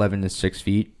 5'11" to 6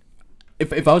 feet.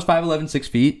 If I was 5'11", 6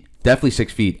 feet, definitely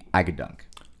 6 feet, I could dunk.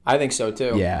 I think so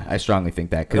too. Yeah, I strongly think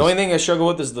that. The only thing I struggle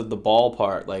with is the ball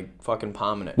part, like fucking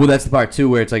palming it. Well, that's the part too,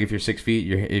 where it's like if you're 6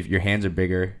 feet, if your hands are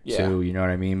bigger, too. You know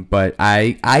what I mean? But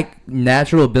I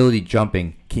natural ability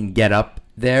jumping can get up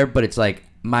there, but it's like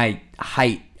my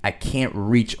height, I can't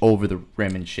reach over the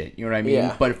rim and shit. You know what I mean?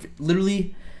 Yeah. But if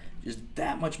literally just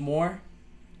that much more,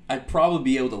 I'd probably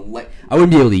be able to I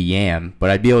wouldn't be able to yam, but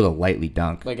I'd be able to lightly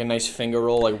dunk. Like a nice finger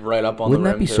roll, like right up on Wouldn't the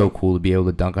rim. Wouldn't that be so cool to be able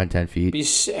to dunk on 10 feet? Be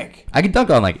sick. I could dunk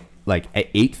on like at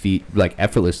 8 feet, like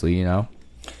effortlessly, you know?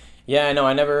 Yeah, I know.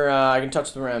 I never. I can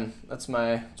touch the rim. That's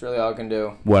really all I can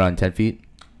do. What, on 10 feet?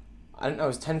 I don't know.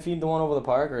 Is 10 feet the one over the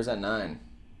park, or is that 9?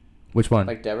 Which one?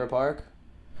 Like Dever Park.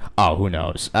 Oh, who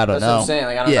knows? I don't know. That's what I'm saying.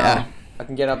 Like, I don't know. I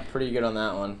can get up pretty good on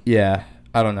that one. Yeah,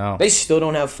 I don't know. They still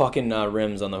don't have fucking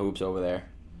rims on the hoops over there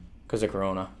because of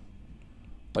Corona.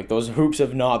 Like, those hoops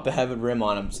have not had a rim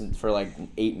on them for like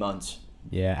 8 months.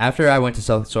 Yeah, after I went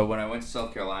to when I went to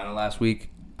South Carolina last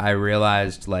week, I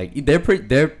realized like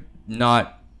they're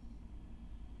not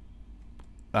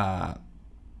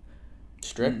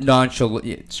strict.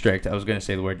 Nonchalant, strict. I was gonna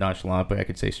say the word nonchalant, but I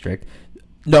could say strict.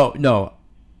 No,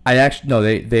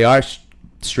 they are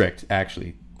strict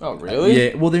actually. Oh, really?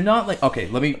 Yeah. Well, they're not like okay.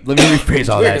 Let me rephrase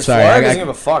all that. Sorry, Florida doesn't give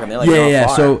a fuck, and they're like, yeah.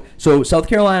 Fire. So South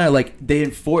Carolina, like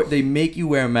they make you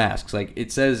wear masks. Like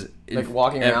it says, like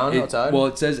walking around outside. Well,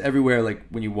 it says everywhere, like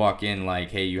when you walk in,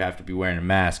 like hey, you have to be wearing a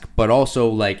mask. But also,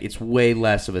 like it's way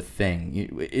less of a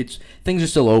thing. It's things are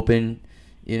still open.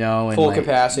 You know, and full like,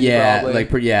 capacity. Yeah, probably. like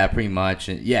pretty much.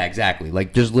 And, yeah, exactly.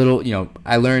 Like just little. You know,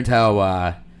 I learned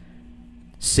how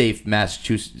safe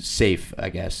Massachusetts. I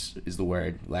guess is the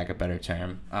word. Lack of a better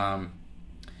term.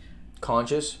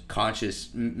 Conscious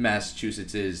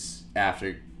Massachusetts is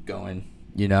after going.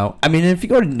 You know, I mean, if you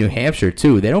go to New Hampshire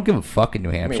too, they don't give a fuck in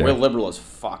New Hampshire. I mean, we're liberal as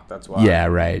fuck. That's why. Yeah,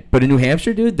 right. But in New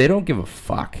Hampshire, dude, they don't give a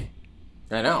fuck.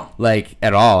 I know. Like,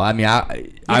 at all. I mean,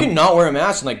 you can not wear a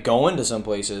mask and, like, go into some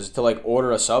places to, like,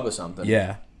 order a sub or something.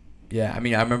 Yeah. Yeah, I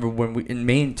mean, I remember when we, in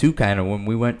Maine, too, kind of, when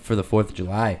we went for the 4th of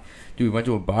July. Dude, we went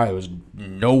to a bar. There was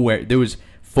nowhere. There was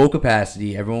full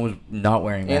capacity. Everyone was not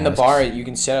wearing masks. And the bar, you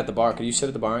can sit at the bar. Could you sit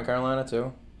at the bar in Carolina,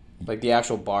 too? Like, the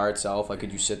actual bar itself, like,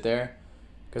 could you sit there?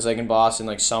 Because, like, in Boston,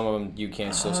 like, some of them, you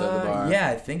can't still sit at the bar. Yeah,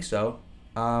 I think so.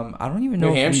 I don't even know.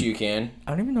 New Hampshire, you can.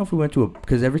 I don't even know if we went to a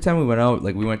because every time we went out,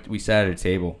 like we sat at a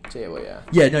table. Table, yeah.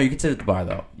 Yeah, no, you could sit at the bar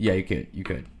though. Yeah, you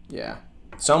could. Yeah,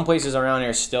 some places around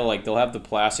here still like they'll have the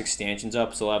plastic stanchions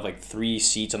up, so they'll have like 3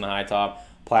 seats on the high top,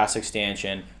 plastic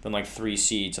stanchion, then like 3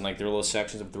 seats, and like there are little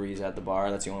sections of 3s at the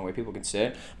bar. That's the only way people can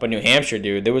sit. But New Hampshire,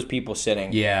 dude, there was people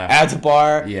sitting. Yeah. At the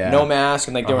bar, yeah. No mask,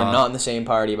 and like they were not in the same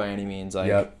party by any means. Like.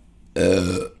 Yep.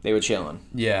 They were chilling.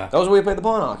 Yeah. That was where we played the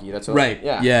pawn hockey. That's what, right.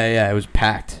 Yeah. Yeah. It was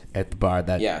packed at the bar.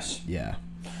 Yes. Yeah.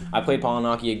 I played pawn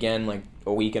hockey again like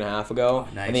a week and a half ago,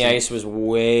 nice. And the ice was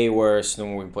way worse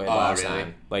than when we played last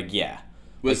time. Like, yeah.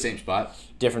 Was the same spot?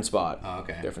 Different spot. Oh,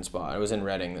 okay. Different spot. It was in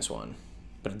Reading, this one.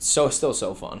 But it's still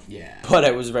so fun. Yeah. But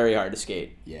it was very hard to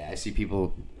skate. Yeah, I see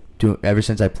people do. Ever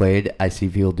since I played, I see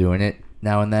people doing it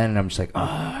now and then, and I'm just like, oh,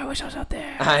 I wish I was out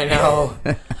there. I know.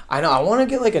 I want to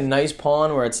get like a nice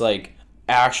pawn where it's like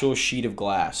actual sheet of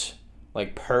glass,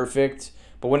 like perfect.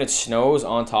 But when it snows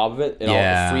on top of it,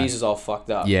 all freezes all fucked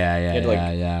up. Yeah, you had to,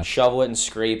 like, shovel it and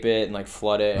scrape it and like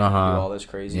flood it and do all this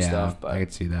crazy stuff. But I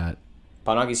could see that.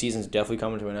 pawn hockey season's definitely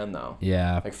coming to an end though.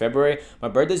 Yeah. Like February, my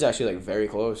birthday's actually like very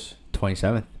close.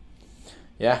 27th.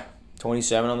 Yeah,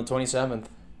 27 on the 27th.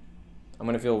 I'm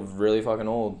gonna feel really fucking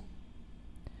old.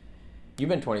 You've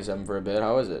been 27 for a bit.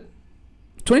 How is it?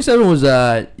 27 was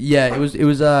it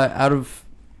was out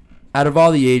of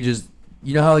all the ages,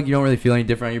 you know how like you don't really feel any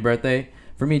different on your birthday?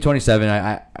 For me, 27,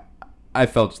 I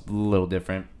felt a little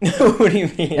different. What do you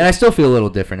mean? And I still feel a little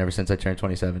different ever since I turned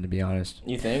 27, to be honest.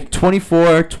 You think?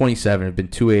 24, 27 have been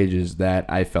 2 ages that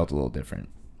I felt a little different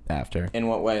after. In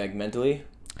what way? Like mentally?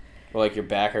 Or like your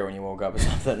back hurt when you woke up or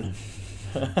something?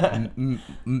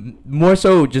 More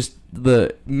so just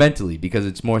the mentally, because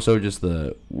it's more so just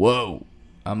the, whoa,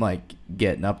 I'm like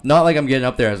getting up. Not like I'm getting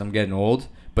up there as I'm getting old,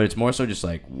 but it's more so just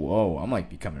like, whoa, I'm like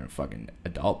becoming a fucking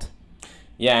adult.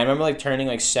 Yeah, I remember like turning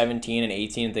like 17 and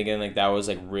 18 and thinking like that was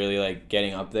like really like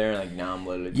getting up there. Like now I'm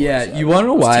literally 27. Yeah, you want to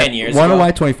know why? 10 years ago. Want to know why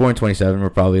 24 and 27 were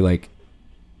probably like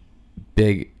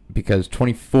big? Because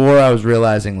 24, I was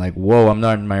realizing like, whoa, I'm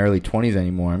not in my early 20s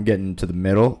anymore. I'm getting to the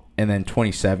middle. And then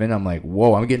 27, I'm like,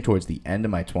 whoa, I'm getting towards the end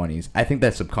of my 20s. I think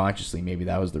that subconsciously maybe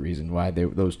that was the reason why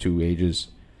those 2 ages.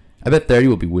 I bet 30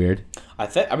 will be weird. I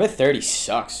bet 30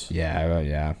 sucks.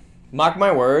 Yeah. Mark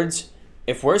my words.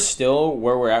 If we're still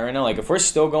where we're at right now, like if we're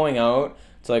still going out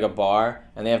to like a bar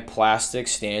and they have plastic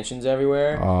stanchions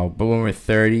everywhere. Oh, but when we're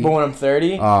 30. But when I'm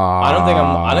 30, I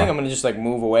think I'm gonna just like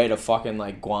move away to fucking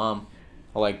like Guam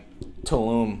or like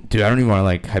Tulum. Dude, I don't even want to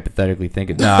like hypothetically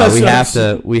think it. No,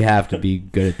 we have to be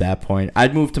good at that point.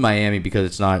 I'd move to Miami because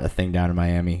it's not a thing down in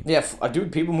Miami. Yeah,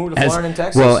 dude, people move to Florida and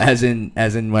Texas. Well, as in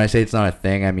when I say it's not a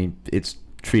thing, I mean it's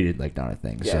treated like not a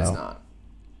thing. Yeah, so. it's not.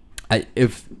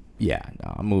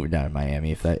 I'm moving down to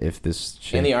Miami if this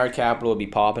shit. And the art capital would be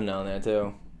popping down there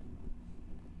too.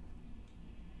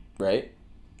 Right?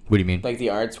 What do you mean? Like the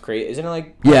art's crazy, isn't it?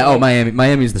 Like Miami.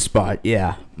 Miami's the spot.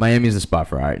 Yeah, Miami's the spot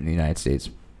for art in the United States.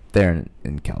 There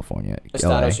in California.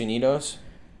 Estados Unidos.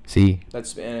 See. That's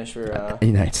Spanish for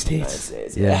United States. United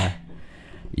States. Yeah.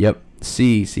 Yep.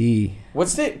 See.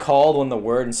 What's it called when the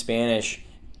word in Spanish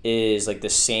is like the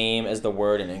same as the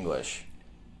word in English?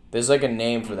 There's like a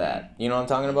name for that. You know what I'm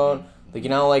talking about?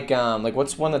 Like like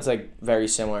what's one that's like very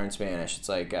similar in Spanish? It's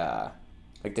like the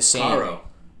same.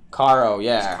 Caro,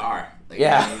 yeah. It's car. Like,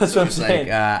 yeah, that's what I'm saying.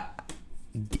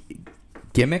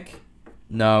 Gimmick?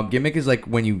 No, gimmick is like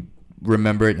when you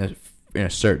remember it in a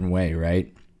certain way,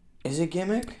 right? Is it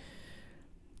gimmick?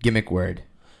 Gimmick word.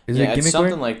 Is it a gimmick it's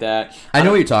something word? like that. I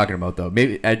know what you're talking about though.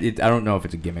 Maybe I don't know if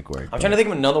it's a gimmick word. I'm trying to think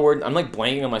of another word. I'm like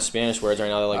blanking on my Spanish words right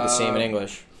now. They're like the same in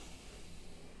English.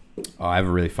 Oh, I have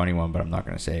a really funny one, but I'm not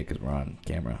gonna say it because we're on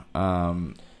camera.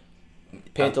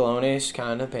 Pantalones,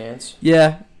 kind of pants.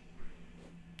 Yeah.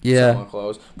 Yeah. Somewhat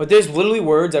close. But there's literally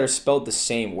words that are spelled the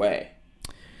same way.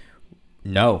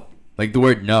 No. Like the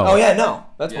word no. Oh, yeah, no.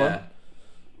 That's one.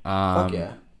 Fuck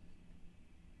yeah.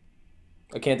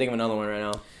 I can't think of another one right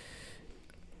now.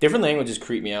 Different languages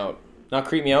creep me out. Not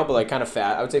creep me out, but like kind of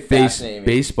fat. I would say fascinating.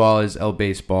 Baseball is el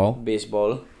baseball.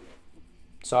 Baseball.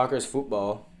 Soccer is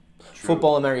football. True.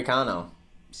 Football Americano.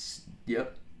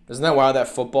 Yep. Isn't that wild that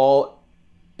football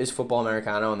is football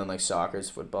Americano and then like soccer is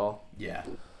football? Yeah.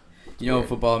 You know,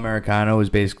 football Americano is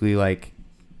basically like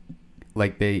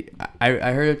they. I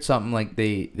heard something like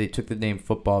they took the name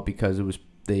football because it was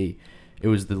the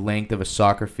length of a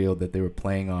soccer field that they were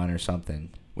playing on or something,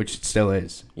 which it still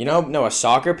is. You know, no, a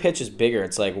soccer pitch is bigger.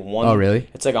 It's like one. Oh, really?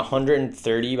 It's like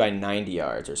 130 by 90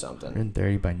 yards or something.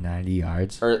 130 by 90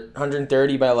 yards. Or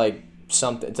 130 by like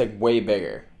something. It's like way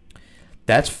bigger.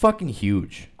 That's fucking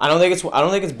huge. I don't think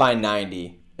it's by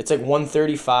 90. It's like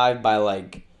 135 by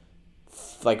like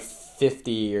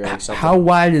 50 or like something. How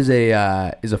wide is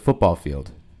a football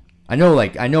field? I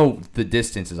know the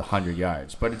distance is 100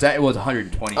 yards, but it was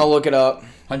 120. I'll look it up.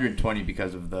 120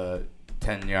 because of the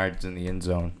 10 yards in the end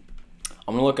zone.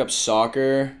 I'm gonna look up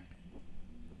soccer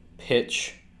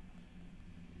pitch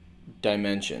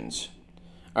dimensions.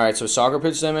 All right, so soccer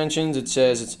pitch dimensions. It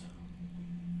says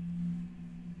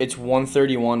it's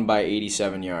 131 by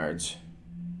 87 yards.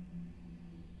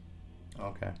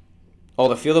 Okay. Oh,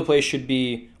 the field of play should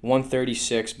be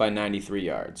 136 by 93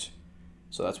 yards.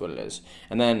 So that's what it is.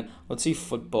 And then let's see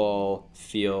football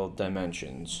field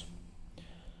dimensions.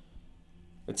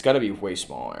 It's got to be way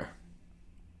smaller.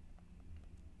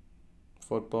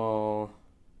 Football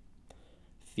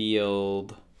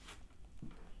field.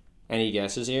 Any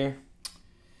guesses here?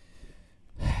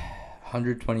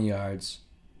 120 yards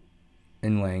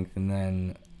in length, and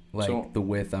then the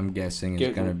width. I'm guessing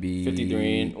is gonna be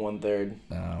 53 and 1/3.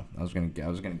 No, I was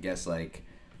gonna guess like.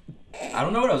 I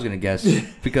don't know what I was gonna guess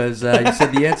because you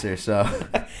said the answer. So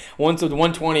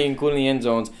 120, including the end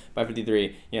zones, by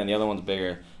 53. Yeah, and the other one's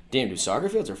bigger. Damn, dude, soccer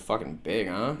fields are fucking big,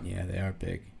 huh? Yeah, they are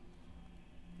big.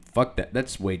 Fuck that.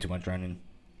 That's way too much running.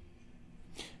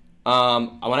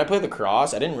 When I played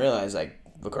lacrosse, I didn't realize like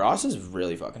lacrosse is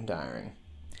really fucking tiring.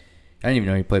 I didn't even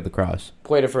know you played lacrosse.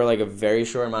 Played it for like a very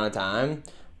short amount of time,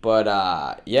 but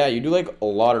yeah, you do like a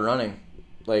lot of running,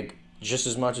 like just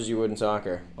as much as you would in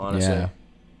soccer, honestly. Yeah.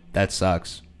 That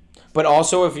sucks. But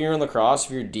also, if you're in lacrosse,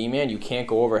 if you're a D-man, you can't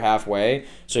go over halfway.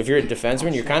 So if you're a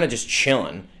defenseman, you're kind of just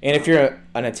chilling. And if you're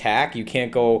an attack, you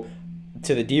can't go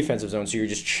to the defensive zone, so you're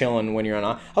just chilling when you're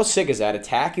on. How sick is that?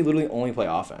 Attack, you literally only play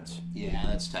offense. Yeah,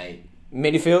 that's tight.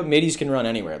 Middies can run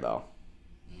anywhere, though.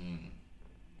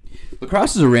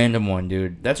 Lacrosse is a random one,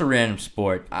 dude. That's a random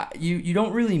sport. You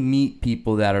don't really meet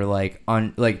people that are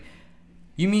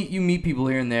You meet people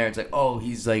here and there. It's like, oh,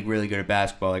 he's like really good at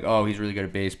basketball. Like, oh, he's really good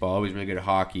at baseball. Oh, he's really good at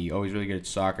hockey. Oh, he's really good at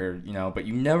soccer. You know, but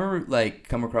you never like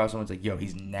come across someone's like, yo,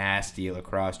 he's nasty at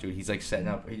lacrosse, dude. He's like setting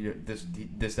up this,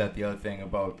 that, the other thing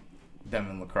about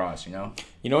them in lacrosse. You know.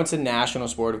 You know, it's a national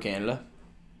sport of Canada.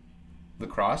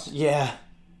 Lacrosse. Yeah.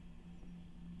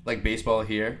 Like baseball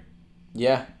here.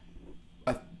 Yeah.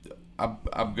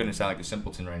 I'm gonna sound like a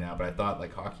simpleton right now, but I thought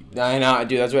like hockey was... I know,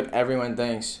 dude. That's what everyone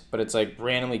thinks, but it's like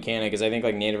randomly Canada because I think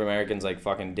like Native Americans like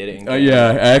fucking did it. Oh yeah,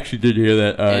 I actually did hear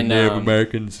that Native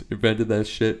Americans invented that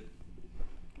shit.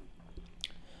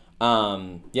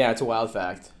 Yeah, it's a wild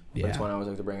fact. Yeah, that's one I always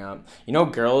like to bring up. You know,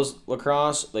 girls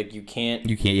lacrosse, like you can't.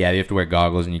 Yeah, you have to wear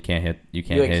goggles and you can't hit. You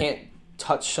can't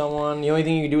touch someone. The only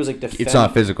thing you can do is like defend. It's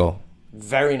not physical.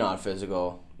 Very not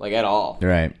physical, like at all.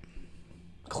 Right.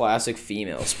 Classic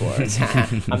female sports.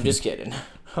 I'm just kidding.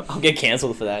 I'll get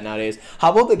canceled for that nowadays.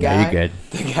 How about the guy? Yeah, you're good.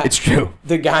 It's true.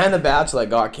 The guy on The Bachelor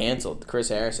got canceled. Chris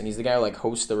Harrison. He's the guy who like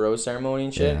hosts the rose ceremony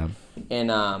and shit. Yeah. And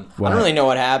I don't really know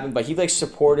what happened, but he like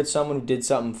supported someone who did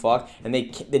something fucked, and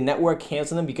the network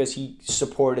canceled him because he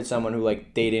supported someone who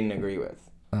like they didn't agree with.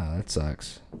 Oh, that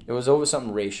sucks. It was over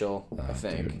something racial, I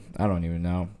think. Dude, I don't even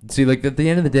know. See, like at the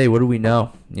end of the day, what do we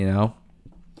know? You know.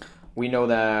 We know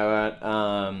that.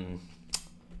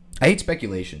 I hate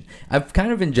speculation. I've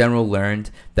kind of in general learned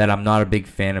that I'm not a big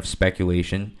fan of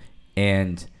speculation,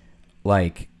 and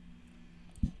like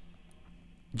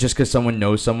just because someone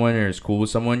knows someone or is cool with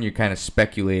someone, you're kind of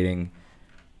speculating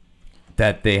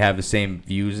that they have the same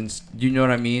views, and you know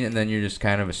what I mean? And then you're just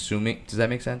kind of assuming. Does that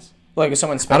make sense? Like if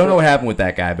someone I don't know what happened with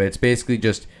that guy, but it's basically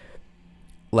just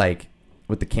like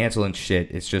with the canceling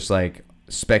shit, it's just like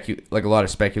like a lot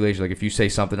of speculation. Like if you say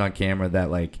something on camera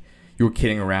that like you were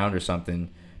kidding around or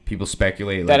something, people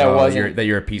speculate That like, it wasn't- that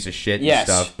you're a piece of shit Yes.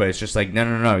 and stuff. But it's just like,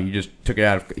 no. You just took it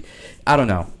out of... I don't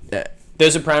know.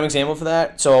 There's a prime example for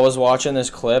that. So I was watching this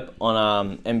clip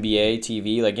on NBA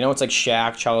TV. Like, you know, it's like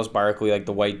Shaq, Charles Barkley, like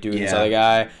the white dude, and this Yeah. other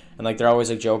guy. And, like, they're always,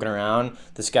 like, joking around.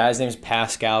 This guy's name is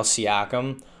Pascal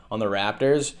Siakam on the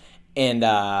Raptors. And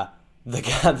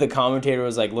the commentator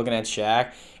was, like, looking at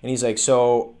Shaq. And he's like,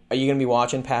 so are you going to be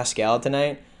watching Pascal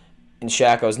tonight? And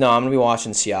Shaq goes, no, I'm going to be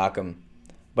watching Siakam.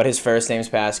 But his first name's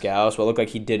Pascal, so it looked like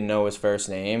he didn't know his first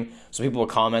name. So people were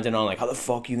commenting on, like, how the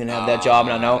fuck you gonna have that job?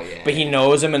 And I know. Yeah. But he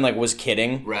knows him and, like, was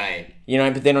kidding. Right. You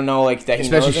know, but they don't know, like, that he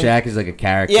knows Especially him. Shaq is like a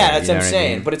character. Yeah, that's you what know I'm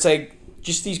saying. I mean? But it's, like,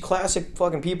 just these classic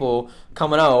fucking people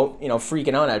coming out, you know,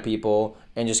 freaking out at people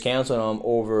and just canceling them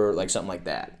over, like, something like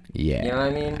that. Yeah. You know what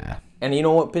I mean? And you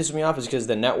know what pisses me off is because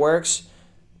the networks,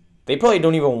 they probably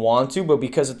don't even want to, but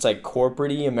because it's, like,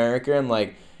 corporate-y America and,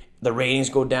 like, the ratings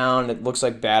go down. It looks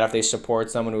like bad if they support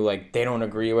someone who, like, they don't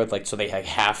agree with, like, so they, like,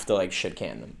 have to, like, shit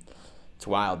can them. It's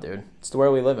wild, dude. It's the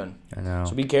world we live in. I know.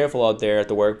 So be careful out there at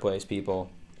the workplace, people.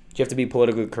 You have to be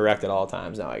politically correct at all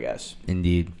times now, I guess.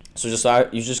 Indeed. So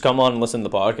you just come on and listen to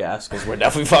the podcast because we're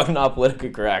definitely fucking not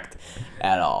politically correct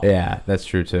at all. Yeah, that's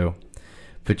true too.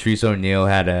 Patrice O'Neal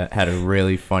had a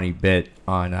really funny bit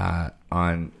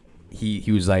on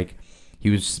he was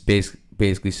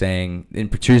basically saying,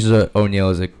 and Patrice O'Neal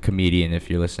is a comedian if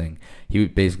you're listening. He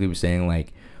basically was saying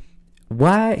like,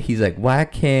 why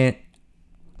can't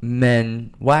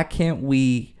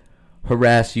we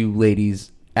harass you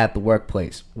ladies at the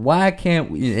workplace? Why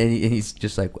can't we? And he's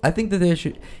just like, I think that there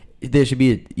should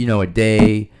be a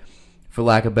day, for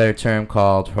lack of a better term,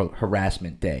 called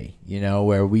harassment day,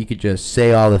 where we could just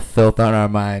say all the filth on our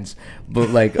minds, but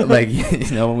like when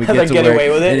we get Like to get work away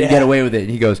with it, and yeah. get away with it.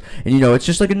 And he goes, and it's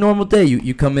just like a normal day.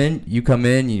 You come in, you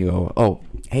go, oh,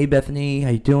 hey Bethany, how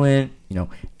you doing?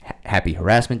 Happy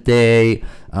harassment day.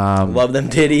 Love them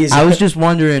titties. I was just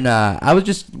wondering. I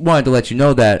just wanted to let you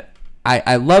know that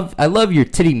I love your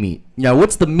titty meat.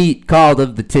 What's the meat called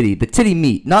of the titty? The titty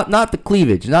meat, not the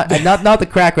cleavage, not the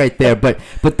crack right there, but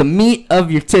the meat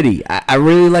of your titty. I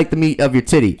really like the meat of your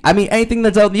titty. I mean, anything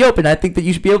that's out in the open, I think that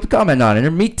you should be able to comment on it.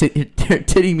 Her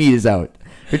titty meat is out.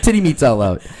 Her titty meat's all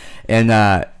out. And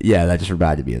yeah, that just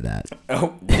reminded me of that.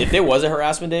 Oh, if there was a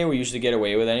harassment day where you used to get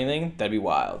away with anything, that'd be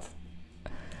wild.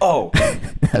 Oh,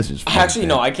 That's just funny, actually,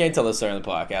 no, man. I can't tell this story on the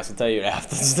podcast. I'll tell you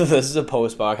after. This is a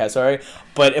post podcast, sorry.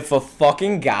 But if a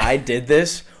fucking guy did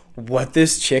this, what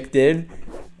this chick did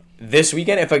this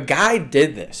weekend, if a guy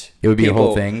did this, It would be a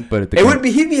whole thing, but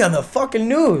he'd be on the fucking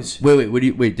news.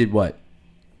 Wait, did what?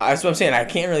 That's what I'm saying. I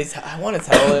can't really. I want to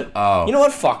tell it. Oh. You know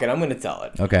what? Fuck it. I'm gonna tell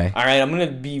it. Okay. All right. I'm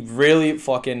gonna be really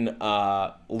fucking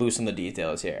loose in the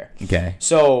details here. Okay.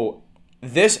 So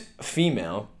this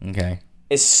female Okay.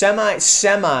 is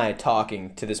semi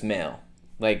talking to this male.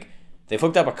 Like, they've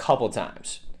hooked up a couple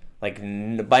times. Like,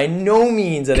 by no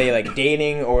means are they, like,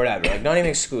 dating or whatever. Like, not even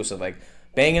exclusive. Like,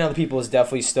 banging other people is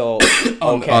definitely still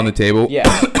okay. On the table? Yeah.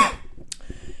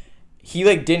 He,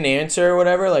 like, didn't answer or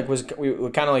whatever. Like, we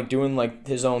were kind of, like, doing, like,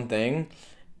 his own thing.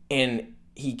 And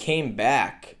he came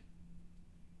back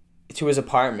to his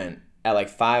apartment at, like,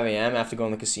 5 a.m. after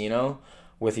going to the casino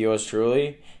with yours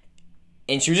truly.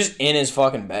 And she was just in his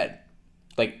fucking bed.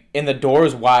 Like, and the door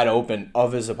was wide open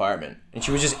of his apartment. And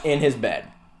she was just in his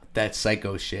bed. That's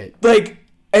psycho shit. Like,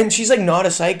 and she's, like, not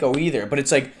a psycho either. But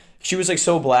it's, like, she was, like,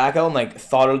 so blackout and, like,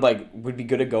 thought it, like, would be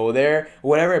good to go there. Or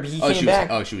whatever. But he came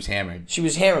back. She was hammered. She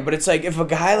was hammered. But it's, like, if a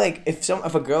guy, like, if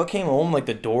a girl came home, like,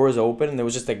 the door was open and there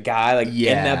was just a guy, like, in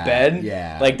that bed.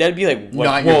 Yeah. Like, that'd be, like, what,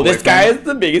 Not your whoa, this guy boyfriend. is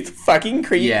the biggest fucking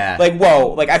creep. Yeah. Like, whoa.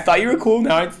 Like, I thought you were cool.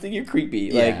 Now I think you're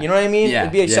creepy. Like, you know what I mean? Yeah.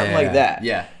 It'd be, like, something like that.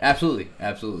 Yeah, absolutely.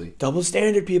 Double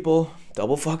standard, people.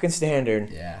 Double fucking standard.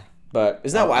 Yeah. But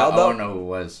isn't that wild, though? I don't know who it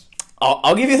was.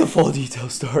 I'll give you the full detail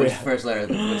story. What's the first letter?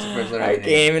 I can't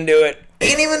even do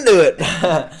it.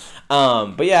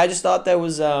 But yeah, I just thought that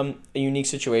was a unique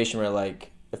situation where, like,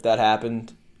 if that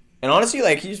happened, and honestly,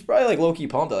 like, he's probably, like, low-key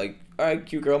pumped. Like, all right,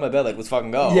 cute girl in my bed, like, let's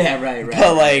fucking go. Yeah, right.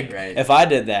 But, like, right. if I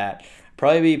did that,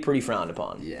 probably be pretty frowned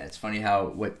upon. Yeah, it's funny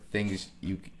what things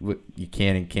you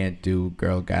can and can't do,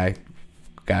 guy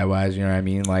wise. You know what I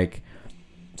mean? Like,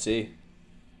 See.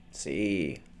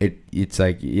 it's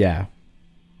like, yeah.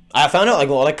 I found out, like,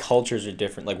 a lot of cultures are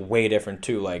different, like, way different,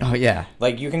 too. Like, Oh yeah.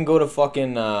 like, you can go to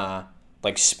fucking,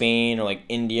 like, Spain or, like,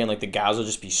 India, and, like, the guys will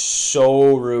just be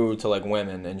so rude to, like,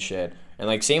 women and shit. And,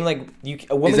 like, same, like,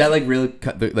 a woman... Is that like really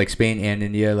like Spain and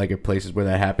India, like, are places where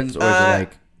that happens, or is it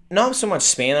like? Not so much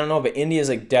Spain, I don't know, but India is,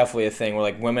 like, definitely a thing where,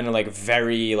 like, women are, like,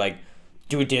 very, like,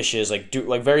 do dishes, like do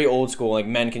like very old school. Like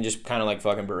men can just kind of like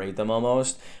fucking berate them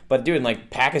almost. But dude, in like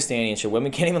Pakistani and shit,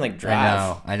 women can't even like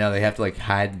drive. I know. They have to like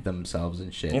hide themselves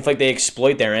and shit. And if like they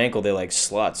exploit their ankle, they're like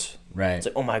sluts. Right. It's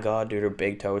like, oh my god, dude, her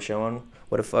big toe showing.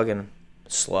 What a fucking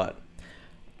slut.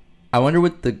 I wonder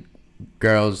what the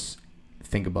girls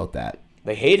think about that.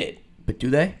 They hate it. But do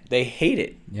they? They hate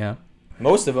it. Yeah.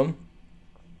 Most of them.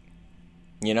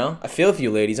 You know? I feel for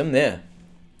you ladies. I'm there.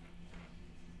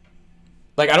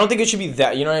 Like, I don't think it should be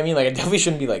that. You know what I mean? Like, it definitely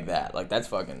shouldn't be like that. Like, that's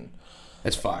fucking...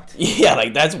 That's fucked. Yeah,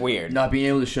 like, that's weird. Not being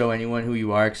able to show anyone who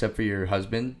you are except for your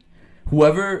husband.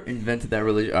 Whoever invented that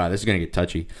religion... this is going to get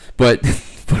touchy. But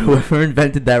whoever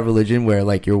invented that religion where,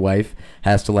 like, your wife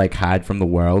has to, like, hide from the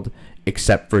world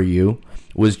except for you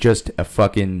was just a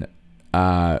fucking...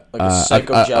 like a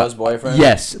psycho jealous boyfriend?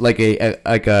 Yes, like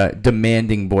a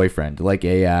demanding boyfriend. Like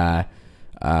a...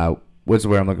 what's the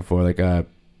word I'm looking for? Like a...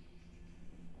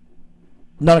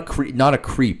 Not a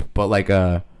creep, but like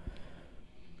a...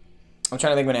 I'm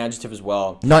trying to think of an adjective as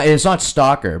well. No, it's not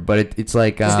stalker, but it's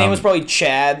like... His name was probably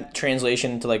Chad,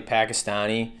 translation to like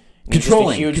Pakistani.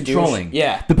 Controlling.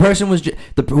 Yeah. The person was...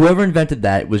 whoever invented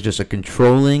that was just a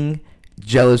controlling,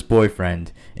 jealous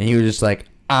boyfriend. And he was just like,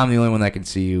 I'm the only one that can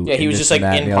see you. Yeah, he was just like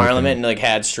in parliament and like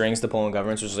had strings to pull in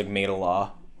governments, which was like made a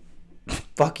law.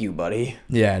 Fuck you, buddy.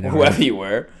 Yeah. No, whoever you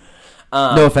were.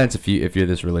 No offense if you're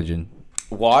this religion.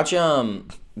 Watch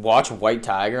White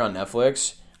Tiger on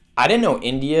Netflix. I didn't know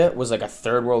India was like a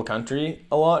third world country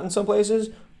a lot in some places.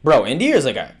 Bro, India is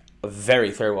like a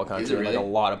very third world country in like a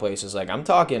lot of places. Like I'm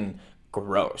talking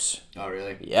gross. Oh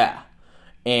really? Yeah.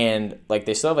 And like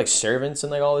they still have like servants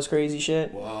and like all this crazy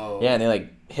shit. Whoa. Yeah, and they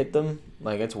like hit them.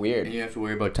 Like it's weird. And you have to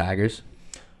worry about tigers?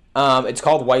 It's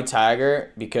called White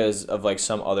Tiger because of like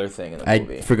some other thing in the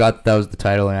movie. I forgot that was the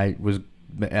title and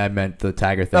I meant the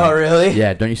tiger thing. Oh really?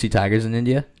 Yeah, don't you see tigers in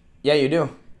India? Yeah, you do.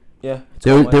 Yeah.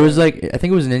 There was like I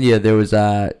think it was in India. There was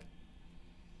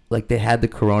like they had the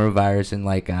coronavirus in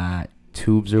like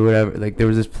tubes or whatever. Like there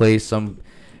was this place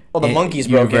the monkeys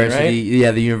broke in, right?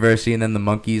 Yeah, the university, and then the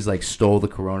monkeys like stole the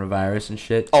coronavirus and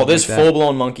shit. Oh, there's like full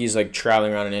blown monkeys like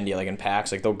traveling around in India like in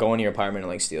packs. Like they'll go into your apartment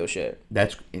and like steal shit.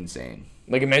 That's insane.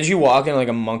 Like imagine you walk in like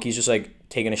a monkey's just like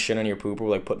taking a shit on your poop or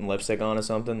like putting lipstick on or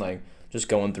something, like just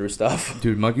going through stuff.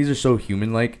 Dude, monkeys are so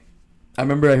human like. I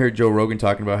remember I heard Joe Rogan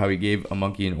talking about how he gave a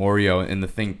monkey an Oreo and the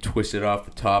thing twisted off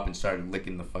the top and started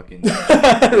licking the fucking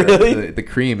really? the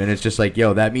cream, and it's just like,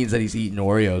 yo, that means that he's eaten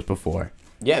Oreos before.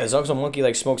 Yeah, there's also a monkey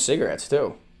like smokes cigarettes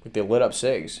too. Like they lit up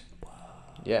cigs.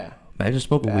 Yeah. Imagine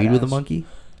smoking weed with a monkey.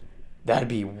 That'd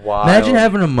be wild. Imagine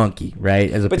having a monkey,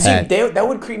 right, as a pet. But see, that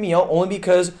would creep me out only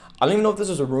because I don't even know if this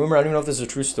is a rumor. I don't even know if this is a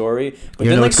true story. But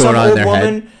you didn't know like what's going some on in old their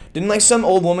woman, head? didn't like some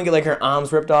old woman get like her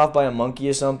arms ripped off by a monkey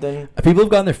or something? People have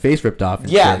gotten their face ripped off. And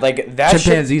yeah, shit. like that.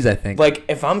 Chimpanzees, I think. Like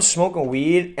if I'm smoking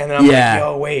weed and then I'm like,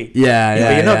 yo, wait. Yeah,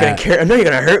 yeah. You're not gonna care. I know you're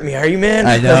gonna hurt me, are you, man?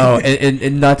 I know,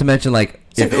 and not to mention like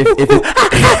if it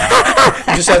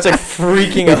just starts like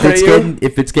freaking out.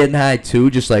 If it's getting high too,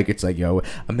 just like it's like, yo,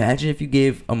 imagine if you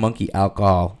gave a monkey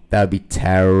alcohol. That would be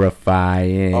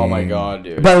terrifying. Oh my god,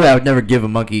 dude. By the way, I would never give a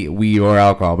monkey weed or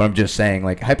alcohol, but I'm just saying,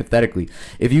 like, hypothetically,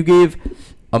 if you gave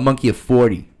a monkey a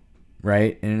 40,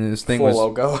 right, and this thing Four was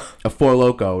Loko. a Four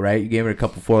Loko, right? You gave it a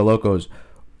couple Four Locos,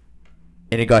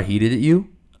 and it got heated at you,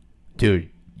 dude,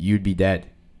 you'd be dead.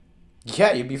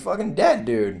 Yeah, you'd be fucking dead,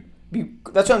 dude.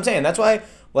 That's what I'm saying. That's why,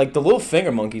 like, the little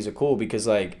finger monkeys are cool because,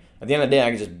 like, at the end of the day, I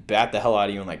could just bat the hell out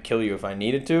of you and, like, kill you if I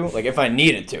needed to. Like, if I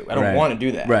needed to. I don't want to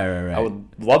do that. Right. I would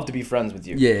love to be friends with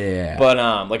you. Yeah. But,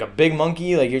 like, a big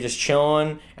monkey, like, you're just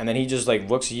chilling, and then he just, like,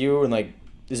 looks at you and, like,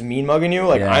 is mean mugging you.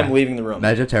 Like, yeah. I'm leaving the room.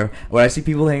 Imagine terror. When I see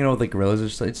people hanging out with, like,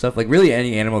 gorillas and stuff, like, really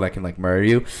any animal that can, like, murder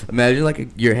you. Imagine, like,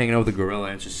 you're hanging out with a gorilla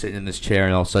and it's just sitting in this chair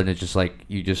and all of a sudden it's just, like,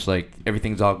 you just, like,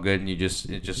 everything's all good and it just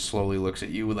slowly looks at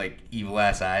you with, like,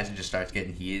 evil-ass eyes and just starts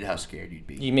getting heated. How scared you'd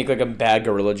be. You make, like, a bad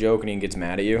gorilla joke and he gets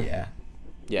mad at you. Yeah.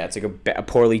 Yeah, it's like a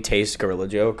poorly tasted gorilla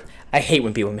joke. I hate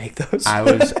when people make those. I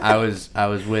was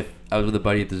with a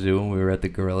buddy at the zoo and we were at the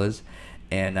gorillas,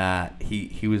 and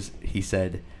he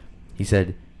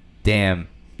said, "Damn,"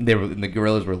 the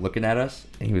gorillas were looking at us,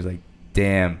 and he was like,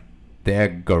 "Damn, they're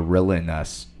gorilling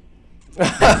us."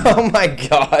 Oh my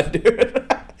god,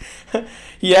 dude!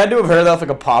 He had to have heard that off like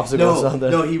a popsicle or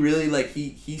something. No, he really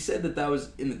he said that was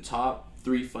in the top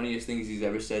 3 funniest things he's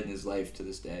ever said in his life to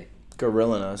this day.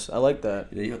 Gorilling us. I like that.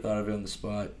 Yeah, you thought of it on the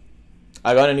spot.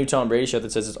 I got a new Tom Brady shirt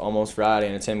that says it's almost Friday,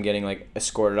 and it's him getting like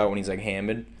escorted out when he's like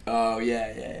hammered. Oh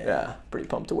yeah. Yeah, pretty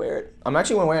pumped to wear it. I'm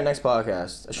actually gonna wear it next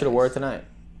podcast. I should have wore it tonight.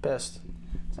 Pissed.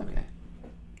 It's okay.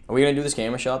 Are we gonna do this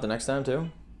camera shot the next time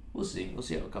too? We'll see. We'll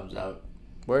see how it comes out.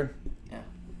 Word. Yeah.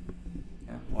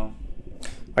 Well.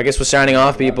 I guess we're signing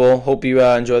off, people. Hope you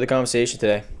enjoy the conversation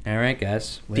today. All right,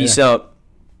 guys. Peace out.